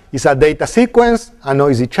have is a data sequence, a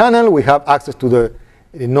noisy channel. We have access to the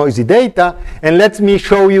noisy data. And let me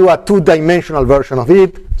show you a two-dimensional version of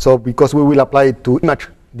it. So because we will apply it to image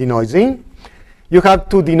denoising. You have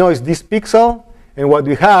to denoise this pixel. And what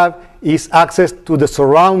we have is access to the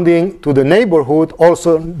surrounding, to the neighborhood,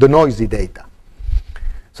 also the noisy data.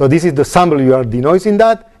 So this is the sample you are denoising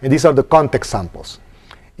that. And these are the context samples.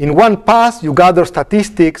 In one pass, you gather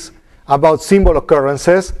statistics about symbol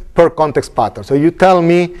occurrences per context pattern. So you tell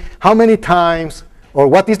me how many times or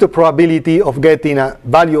what is the probability of getting a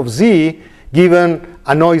value of z given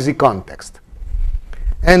a noisy context.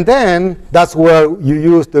 And then that's where you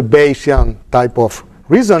use the Bayesian type of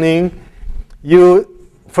reasoning.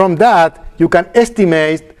 From that, you can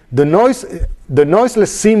estimate the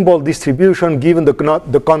noiseless symbol distribution given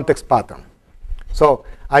the context pattern. So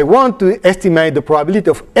I want to estimate the probability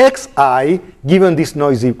of xi given this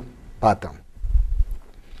noisy pattern.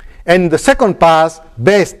 And the second pass,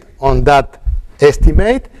 based on that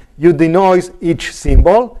estimate, you denoise each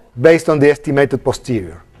symbol based on the estimated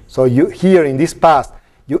posterior. So here in this pass,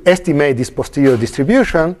 you estimate this posterior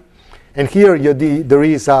distribution. And here there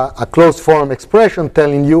is a closed form expression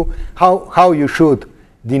telling you how you should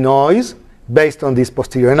denoise based on this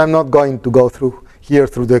posterior. And I'm not going to go through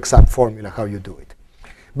the exact formula how you do it.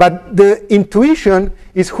 But the intuition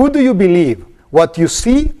is, who do you believe? What you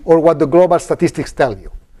see or what the global statistics tell you?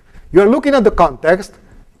 You're looking at the context,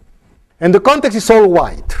 and the context is all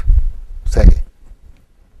white, say.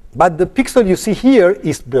 But the pixel you see here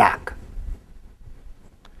is black.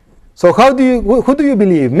 So who do you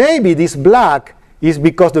believe? Maybe this black is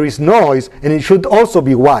because there is noise, and it should also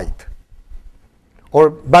be white.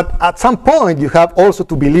 But at some point, you have also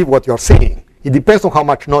to believe what you're seeing. It depends on how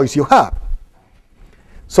much noise you have.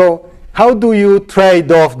 So how do you trade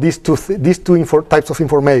off these two types of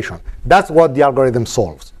information? That's what the algorithm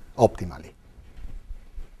solves optimally.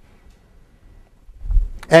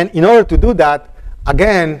 And in order to do that,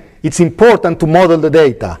 again, it's important to model the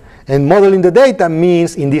data. And modeling the data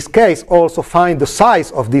means, in this case, also find the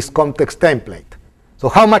size of this context template. So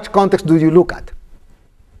how much context do you look at?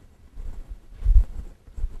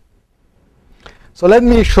 So let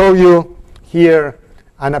me show you here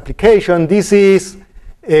an application. This is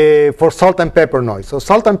for salt and pepper noise. So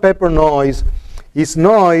salt and pepper noise is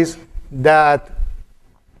noise that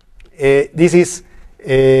this is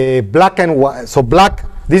black and white. So black,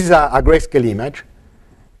 this is a grayscale image.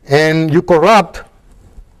 And you corrupt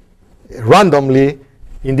randomly.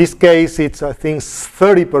 In this case, it's, I think,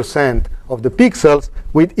 30% of the pixels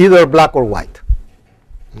with either black or white.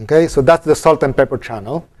 Okay, so that's the salt and pepper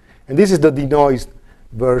channel. And this is the denoised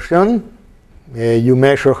version. You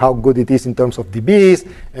measure how good it is in terms of dBs,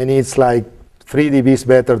 and it's like 3 dBs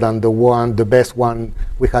better than the best one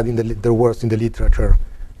we had the worst in the literature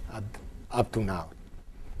up to now.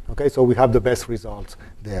 Okay, so we have the best results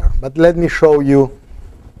there. But let me show you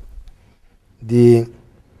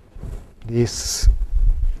this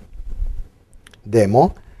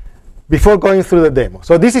demo before going through the demo.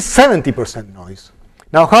 So this is 70% noise.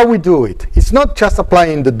 Now, how we do it? It's not just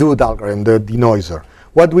applying the DUDE algorithm, the denoiser.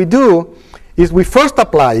 What we do is we first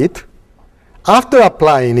apply it. After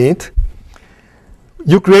applying it,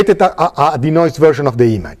 you created a denoised version of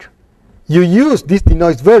the image. You use this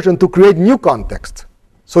denoised version to create new context.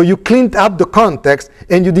 So you cleaned up the context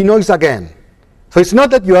and you denoise again. So it's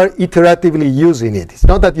not that you are iteratively using it. It's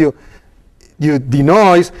not that you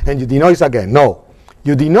denoise and you denoise again. No.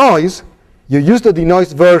 You denoise, you use the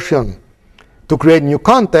denoised version to create new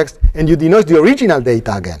context, and you denoise the original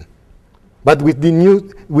data again, but with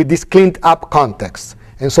this cleaned up context,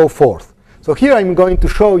 and so forth. So here I'm going to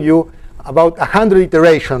show you about 100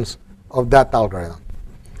 iterations of that algorithm.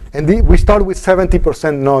 And we start with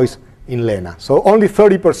 70% noise in Lena. So only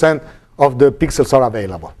 30% of the pixels are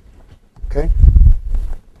available. Okay?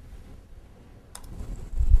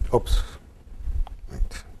 Oops.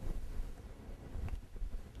 Wait.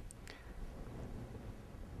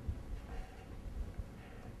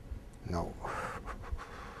 No.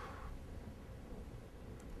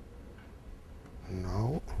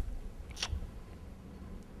 No.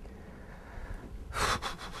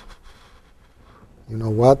 You know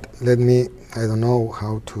what? Let me, I don't know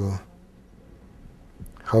how to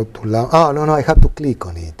oh, no, I have to click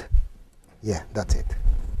on it. Yeah, that's it.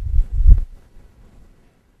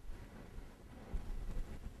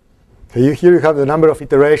 So here you have the number of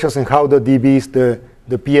iterations and how the dBs,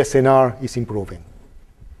 the PSNR is improving.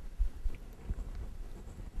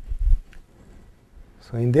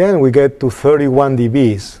 So in the end, we get to 31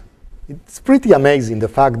 dBs. It's pretty amazing, the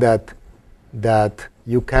fact that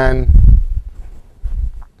you can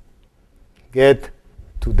get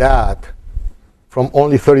to that from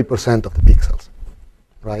only 30% of the pixels,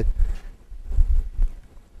 right?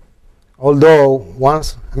 Although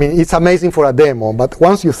it's amazing for a demo, but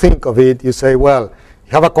once you think of it, you say, well,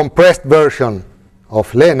 you have a compressed version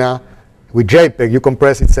of Lena with JPEG. You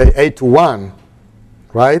compress it, say, 8:1,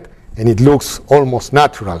 right? And it looks almost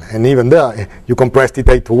natural. And even there, you compressed it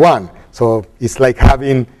 8:1. So it's like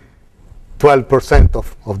having 12%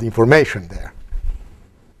 of the information there.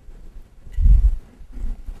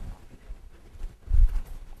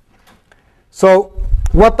 So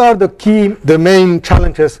what are the main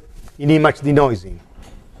challenges in image denoising?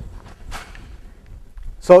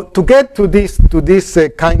 So to get to this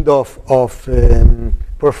kind of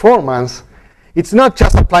performance, it's not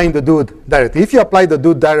just applying the dude directly. If you apply the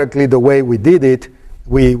dude directly the way we did it,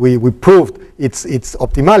 we proved its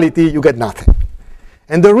optimality, you get nothing.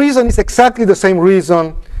 And the reason is exactly the same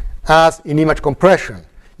reason as in image compression.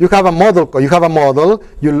 You have a model,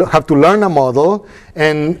 you have to learn a model,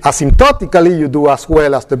 and asymptotically you do as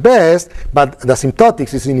well as the best, but the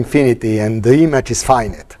asymptotics is in infinity and the image is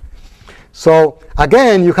finite. So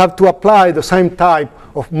again, you have to apply the same type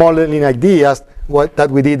of modeling ideas that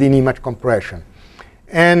we did in image compression.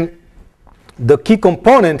 And the key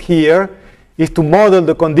component here is to model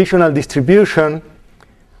the conditional distribution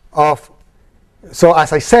of, so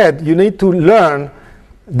as I said, you need to learn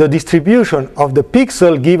the distribution of the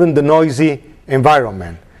pixel given the noisy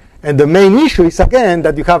environment. And the main issue is, again,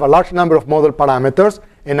 that you have a large number of model parameters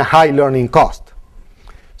and a high learning cost.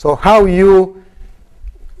 So how you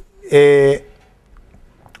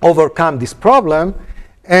overcome this problem?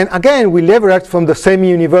 And again, we leverage from the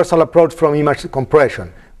semi-universal approach from image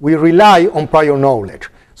compression. We rely on prior knowledge.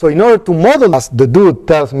 So in order to model, as the dude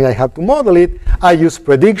tells me I have to model it, I use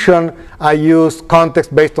prediction, I use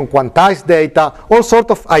context based on quantized data, all sorts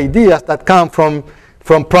of ideas that come from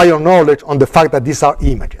prior knowledge on the fact that these are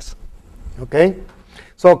images. Okay?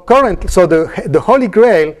 So currently, the holy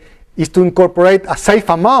grail is to incorporate a safe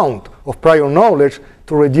amount of prior knowledge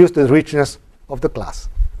to reduce the richness of the class.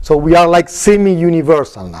 So we are like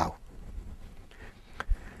semi-universal now.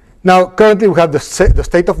 Now, currently we have the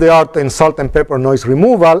state-of-the-art in salt and pepper noise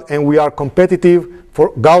removal, and we are competitive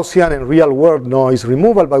for Gaussian and real-world noise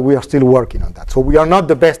removal, but we are still working on that. So we are not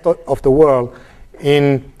the best of the world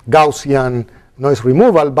in Gaussian noise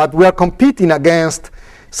removal, but we are competing against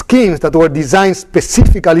schemes that were designed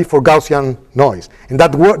specifically for Gaussian noise, and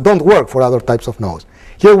that don't work for other types of noise.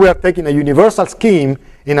 Here we are taking a universal scheme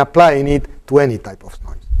and applying it to any type of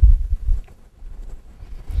noise.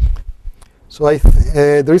 So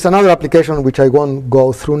there is another application which I won't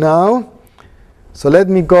go through now. So let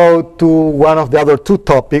me go to one of the other two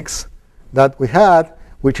topics that we had,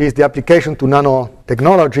 which is the application to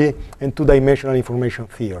nanotechnology and two-dimensional information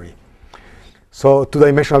theory. So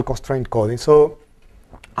two-dimensional constraint coding. So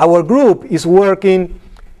our group is working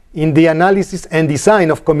in the analysis and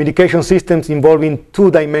design of communication systems involving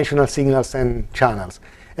two-dimensional signals and channels.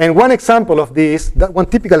 And one example of this, one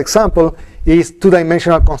typical example, is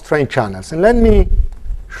two-dimensional constraint channels. And let me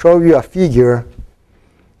show you a figure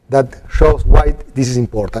that shows why this is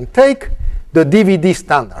important. Take the DVD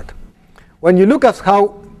standard. When you look at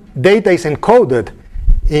how data is encoded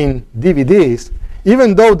in DVDs,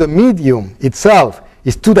 even though the medium itself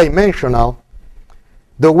is two-dimensional,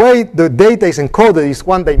 the way the data is encoded is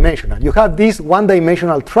one-dimensional. You have these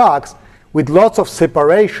one-dimensional tracks with lots of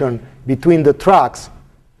separation between the tracks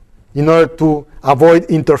in order to avoid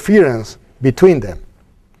interference between them.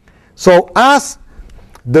 So as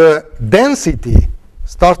the density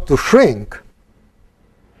starts to shrink,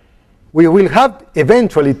 we will have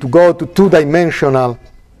eventually to go to two-dimensional.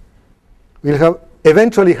 We'll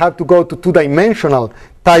eventually have to go to two-dimensional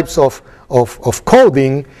types of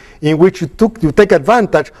coding in which you take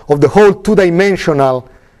advantage of the whole two-dimensional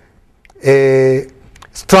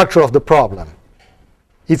structure of the problem.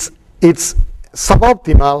 It's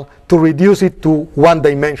suboptimal to reduce it to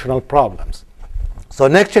one-dimensional problems. So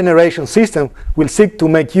next generation system will seek to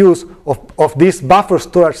make use of this buffer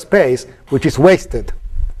storage space, which is wasted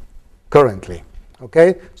currently.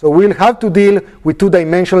 Okay? So we'll have to deal with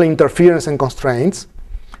two-dimensional interference and constraints.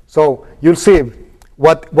 So you'll see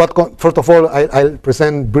first of all, I'll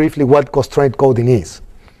present briefly what constraint coding is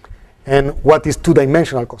and what is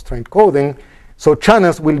two-dimensional constraint coding. So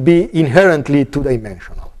channels will be inherently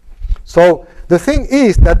two-dimensional. So the thing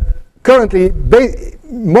is that currently,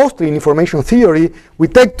 mostly in information theory, we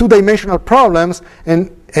take two-dimensional problems and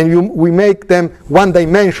we make them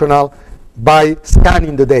one-dimensional by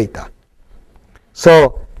scanning the data.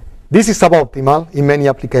 So this is suboptimal in many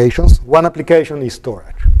applications. One application is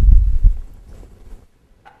storage.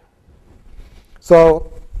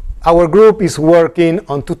 So our group is working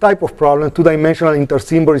on two types of problems, two-dimensional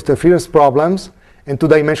inter-symbol interference problems and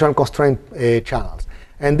two-dimensional constraint channels.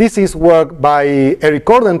 And this is work by Eric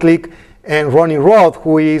Ordentlik and Ronnie Roth,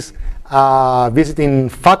 who is visiting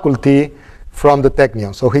faculty from the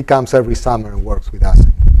Technion. So he comes every summer and works with us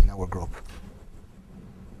in our group.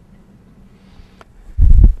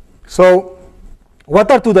 So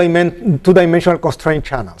what are two-dimensional constraint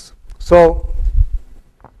channels? So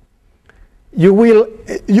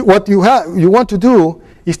what you want to do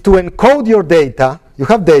is to encode your data. You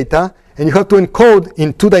have data, and you have to encode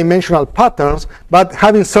in two-dimensional patterns, but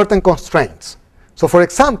having certain constraints. So for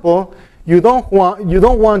example, you don't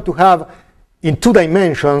want to have in 2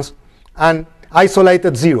 dimensions an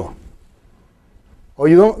isolated 0. Or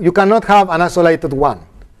you cannot have an isolated 1.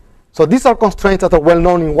 So these are constraints that are well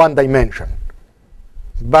known in 1 dimension.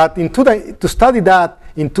 But to study that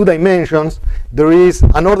in 2 dimensions, there is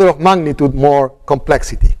an order of magnitude more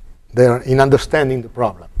complexity there in understanding the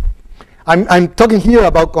problem. I'm talking here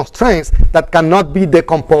about constraints that cannot be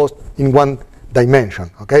decomposed in 1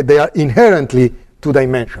 dimension. Okay? They are inherently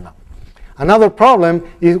 2-dimensional. Another problem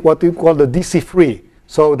is what we call the DC-free,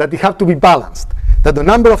 so that they have to be balanced, that the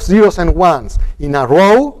number of zeros and ones in a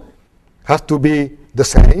row has to be the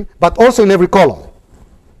same, but also in every column.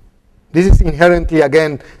 This is inherently,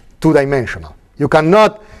 again, 2-dimensional. You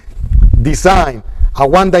cannot design a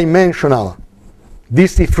 1-dimensional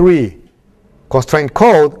DC-free constraint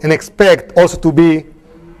code and expect also to be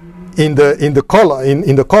in the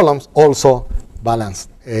columns also balanced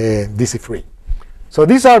DC-free. So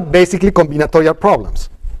these are basically combinatorial problems.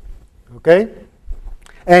 Okay?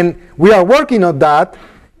 And we are working on that.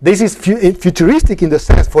 This is futuristic in the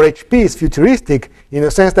sense, for HP is futuristic in the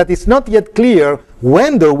sense that it's not yet clear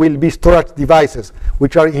when there will be storage devices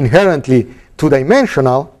which are inherently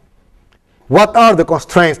 2-dimensional. What are the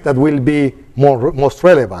constraints that will be most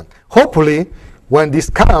relevant? Hopefully, when this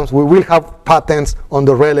comes, we will have patents on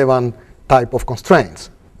the relevant type of constraints.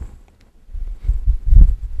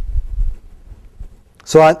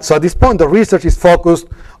 So at this point, the research is focused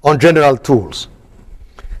on general tools.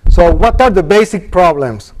 So what are the basic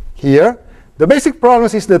problems here? The basic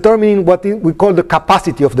problems is determining what we call the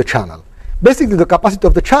capacity of the channel. Basically, the capacity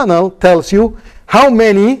of the channel tells you how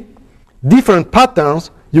many different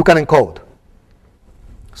patterns you can encode.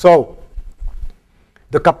 So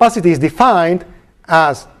the capacity is defined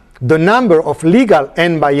as the number of legal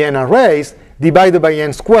n by n arrays divided by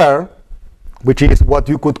n squared, which is what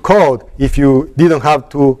you could code if you didn't have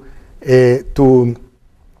to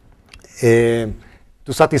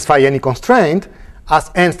satisfy any constraint.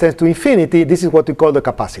 As n tends to infinity, this is what we call the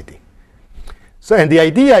capacity. So, and the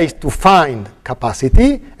idea is to find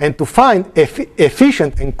capacity and to find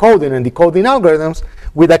efficient encoding and decoding algorithms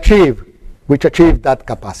which achieve that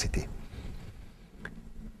capacity.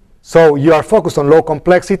 So you are focused on low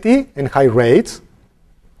complexity and high rates.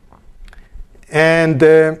 And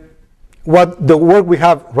what the work we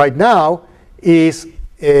have right now is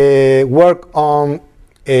work on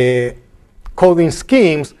coding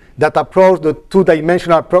schemes that approach the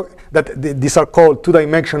 2-dimensional, these are called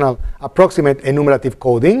 2-dimensional approximate enumerative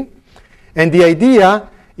coding. And the idea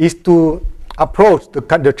is to approach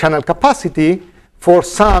the channel capacity for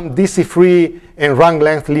some DC-free and rank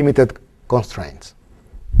length limited constraints.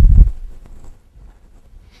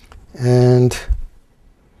 And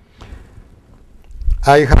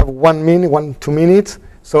I have 2 minutes.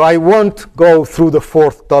 So I won't go through the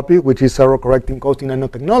fourth topic, which is error correcting codes in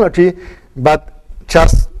nanotechnology, but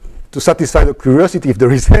just to satisfy the curiosity, if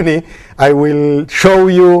there is any, I will show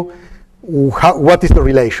you what is the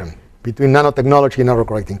relation between nanotechnology and error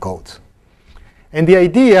correcting codes. And the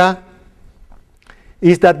idea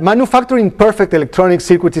is that manufacturing perfect electronic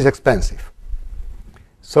circuits is expensive.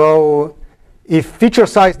 So if feature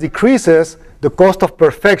size decreases, the cost of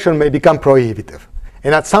perfection may become prohibitive.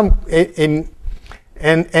 And at some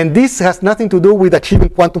and this has nothing to do with achieving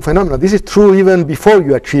quantum phenomena. This is true even before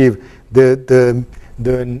you achieve the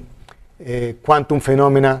quantum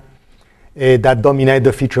phenomena that dominate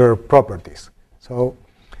the feature properties. So,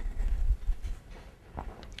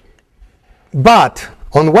 but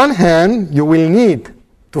on one hand, you will need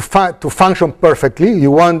to function perfectly.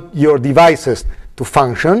 You want your devices to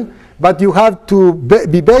function, but you have to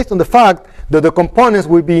be based on the fact that the components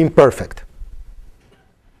will be imperfect,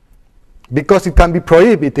 because it can be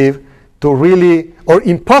prohibitive to really, or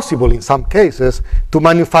impossible in some cases, to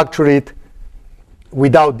manufacture it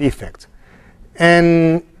without defects.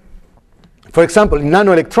 And for example, in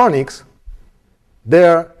nanoelectronics,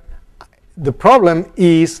 the problem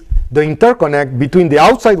is the interconnect between the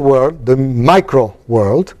outside world, the micro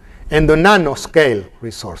world, and the nanoscale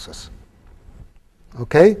resources.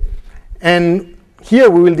 Okay? And here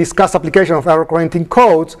we will discuss application of error correcting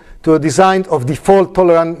codes to the design of default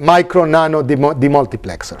tolerant micro nano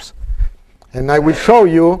demultiplexers. And I will show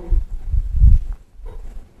you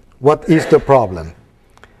what is the problem.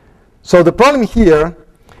 So the problem here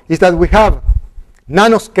is that we have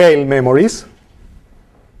nanoscale memories,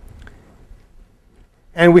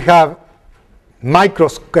 and we have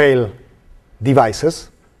microscale devices.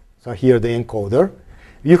 So here the encoder.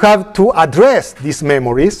 You have to address these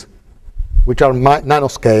memories, which are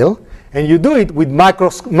nanoscale, and you do it with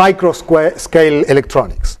microscale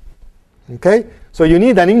electronics. Okay? So you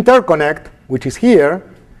need an interconnect, which is here,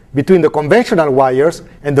 between the conventional wires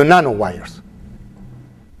and the nano wires.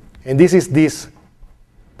 And this is this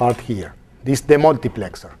part here, this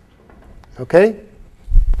demultiplexer. Okay?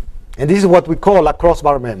 And this is what we call a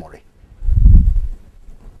crossbar memory.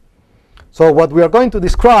 So what we are going to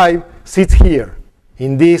describe sits here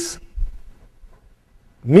in this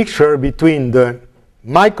mixture between the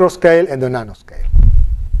microscale and the nanoscale.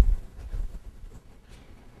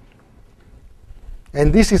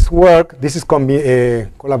 And this is work, this is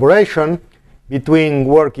collaboration between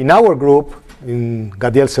work in our group, in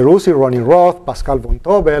Gadiel Ceruzzi, Ronnie Roth, Pascal von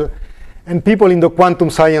Tobel, and people in the quantum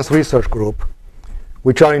science research group,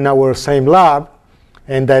 which are in our same lab,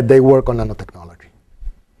 and that they work on nanotechnology.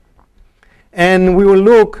 And we will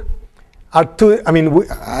look at two,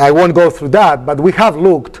 I won't go through that, but we have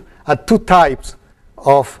looked at two types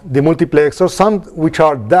of demultiplexers, some which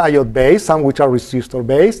are diode-based, some which are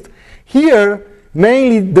resistor-based. Here,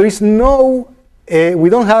 mainly, there is no, we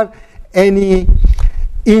don't have any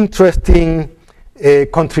interesting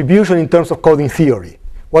contribution in terms of coding theory.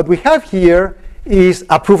 What we have here is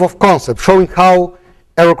a proof of concept showing how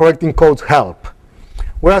error correcting codes help.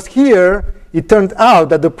 Whereas here, it turned out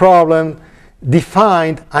that the problem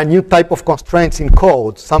defined a new type of constraints in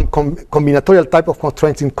code, some combinatorial type of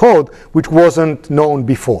constraints in code, which wasn't known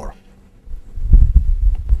before.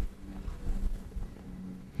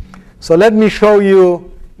 So let me show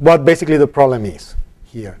you what basically the problem is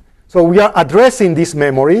here. So we are addressing this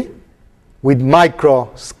memory with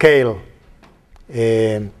micro-scale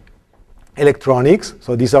electronics.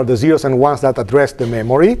 So these are the zeros and ones that address the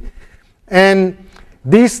memory. And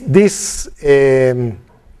this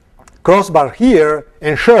crossbar here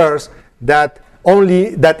ensures that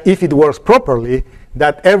if it works properly,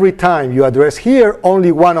 that every time you address here,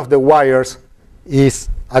 only one of the wires is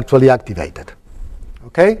actually activated.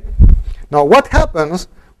 Okay? Now, what happens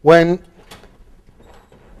when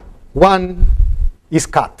one is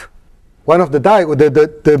cut? One of the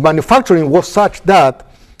diodes, the manufacturing was such that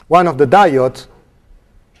one of the diodes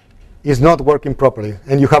is not working properly,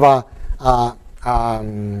 and you have a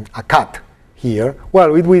cut here.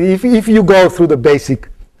 Well, if you go through the basic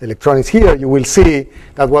electronics here, you will see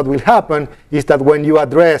that what will happen is that when you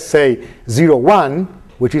address, say, 0, 1,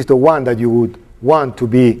 which is the one that you would want to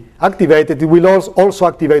be activated, it will also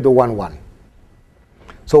activate the 1, 1.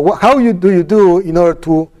 So how do you do in order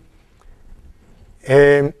to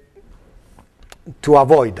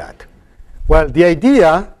avoid that? Well, the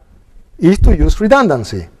idea is to use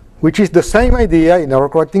redundancy, which is the same idea in error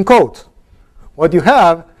correcting codes. What you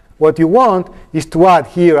have, what you want is to add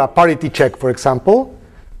here a parity check, for example,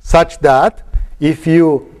 such that if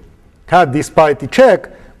you have this parity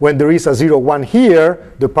check, when there is a 0, 1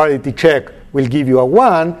 here, the parity check will give you a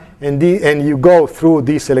 1, and you go through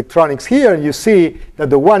these electronics here, and you see that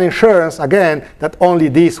the 1 ensures, again, that only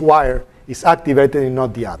this wire is activated and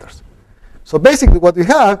not the others. So basically what we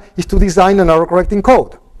have is to design an error-correcting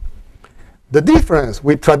code. The difference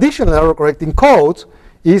with traditional error-correcting codes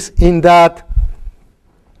is in that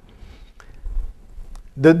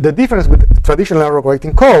the difference with traditional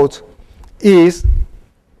error-correcting codes is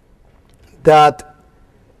that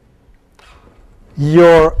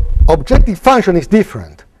your objective function is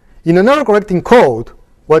different. In an error-correcting code,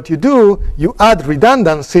 what you do, you add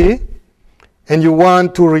redundancy, and you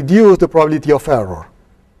want to reduce the probability of error.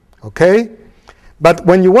 Okay? But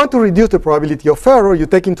when you want to reduce the probability of error, you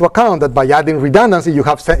take into account that by adding redundancy, you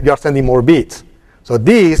are sending more bits. So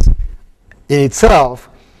this, in itself,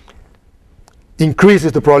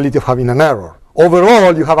 increases the probability of having an error.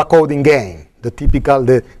 Overall, you have a coding gain. The typical,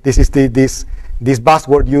 this is this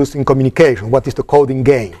buzzword used in communication. What is the coding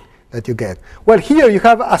gain that you get? Well, here you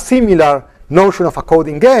have a similar notion of a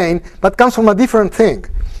coding gain, but comes from a different thing.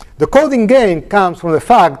 The coding gain comes from the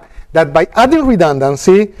fact that by adding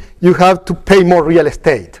redundancy, you have to pay more real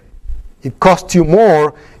estate. It costs you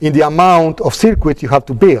more in the amount of circuits you have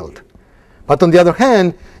to build. But on the other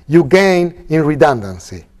hand, you gain in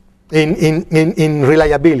redundancy, in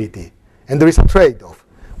reliability. And there is a trade-off.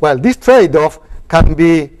 Well, this trade-off can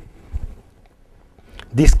be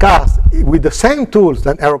discussed with the same tools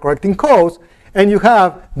that error-correcting codes, and you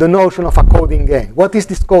have the notion of a coding gain. What is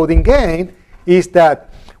this coding gain? Is that,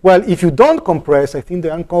 well, if you don't compress, I think the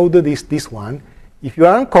uncoded is this one. If you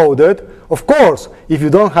are uncoded, of course, if you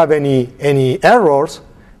don't have any errors,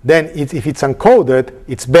 then if it's uncoded,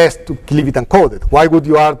 it's best to leave it uncoded. Why would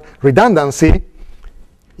you add redundancy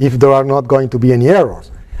if there are not going to be any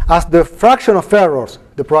errors? As the fraction of errors,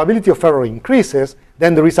 the probability of error increases,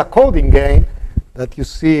 then there is a coding gain that you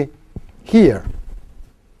see here.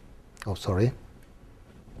 Oh, sorry.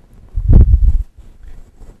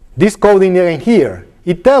 This coding gain here,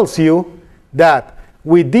 it tells you that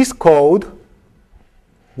with this code,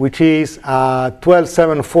 which is a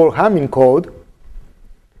 1274 Hamming code,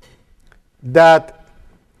 that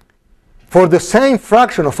for the same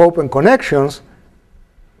fraction of open connections,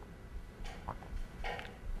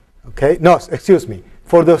 okay, no, excuse me,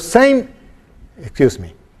 for the same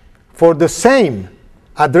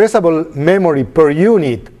addressable memory per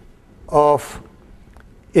unit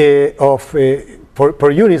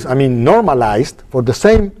per unit, I mean normalized, for the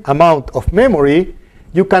same amount of memory,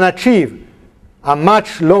 you can achieve a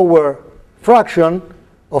much lower fraction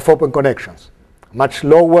of open connections. Much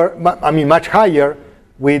lower, I mean much higher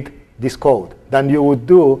with this code than you would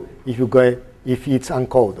do if it's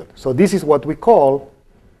uncoded. So this is what we call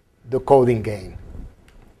the coding gain.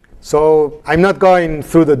 So I'm not going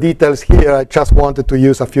through the details here. I just wanted to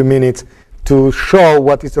use a few minutes to show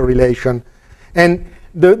what is the relation. And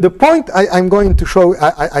the point I'm going to show,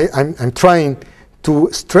 I'm trying to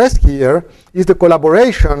stress here, is the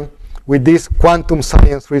collaboration with this quantum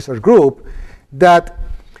science research group that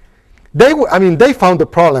they found the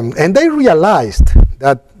problem, and they realized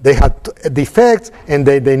that they had defects and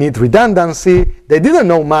they need redundancy. They didn't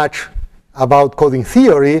know much about coding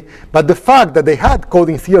theory, but the fact that they had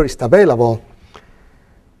coding theorists available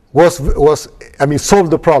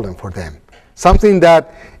solved the problem for them. Something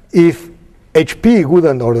that if HP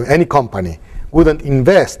wouldn't, or any company, wouldn't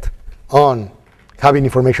invest on having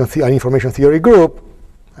an information theory group,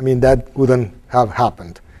 that wouldn't have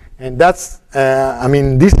happened. And that's,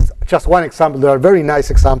 this is just one example. There are very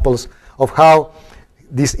nice examples of how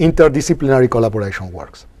this interdisciplinary collaboration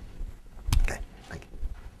works. Okay.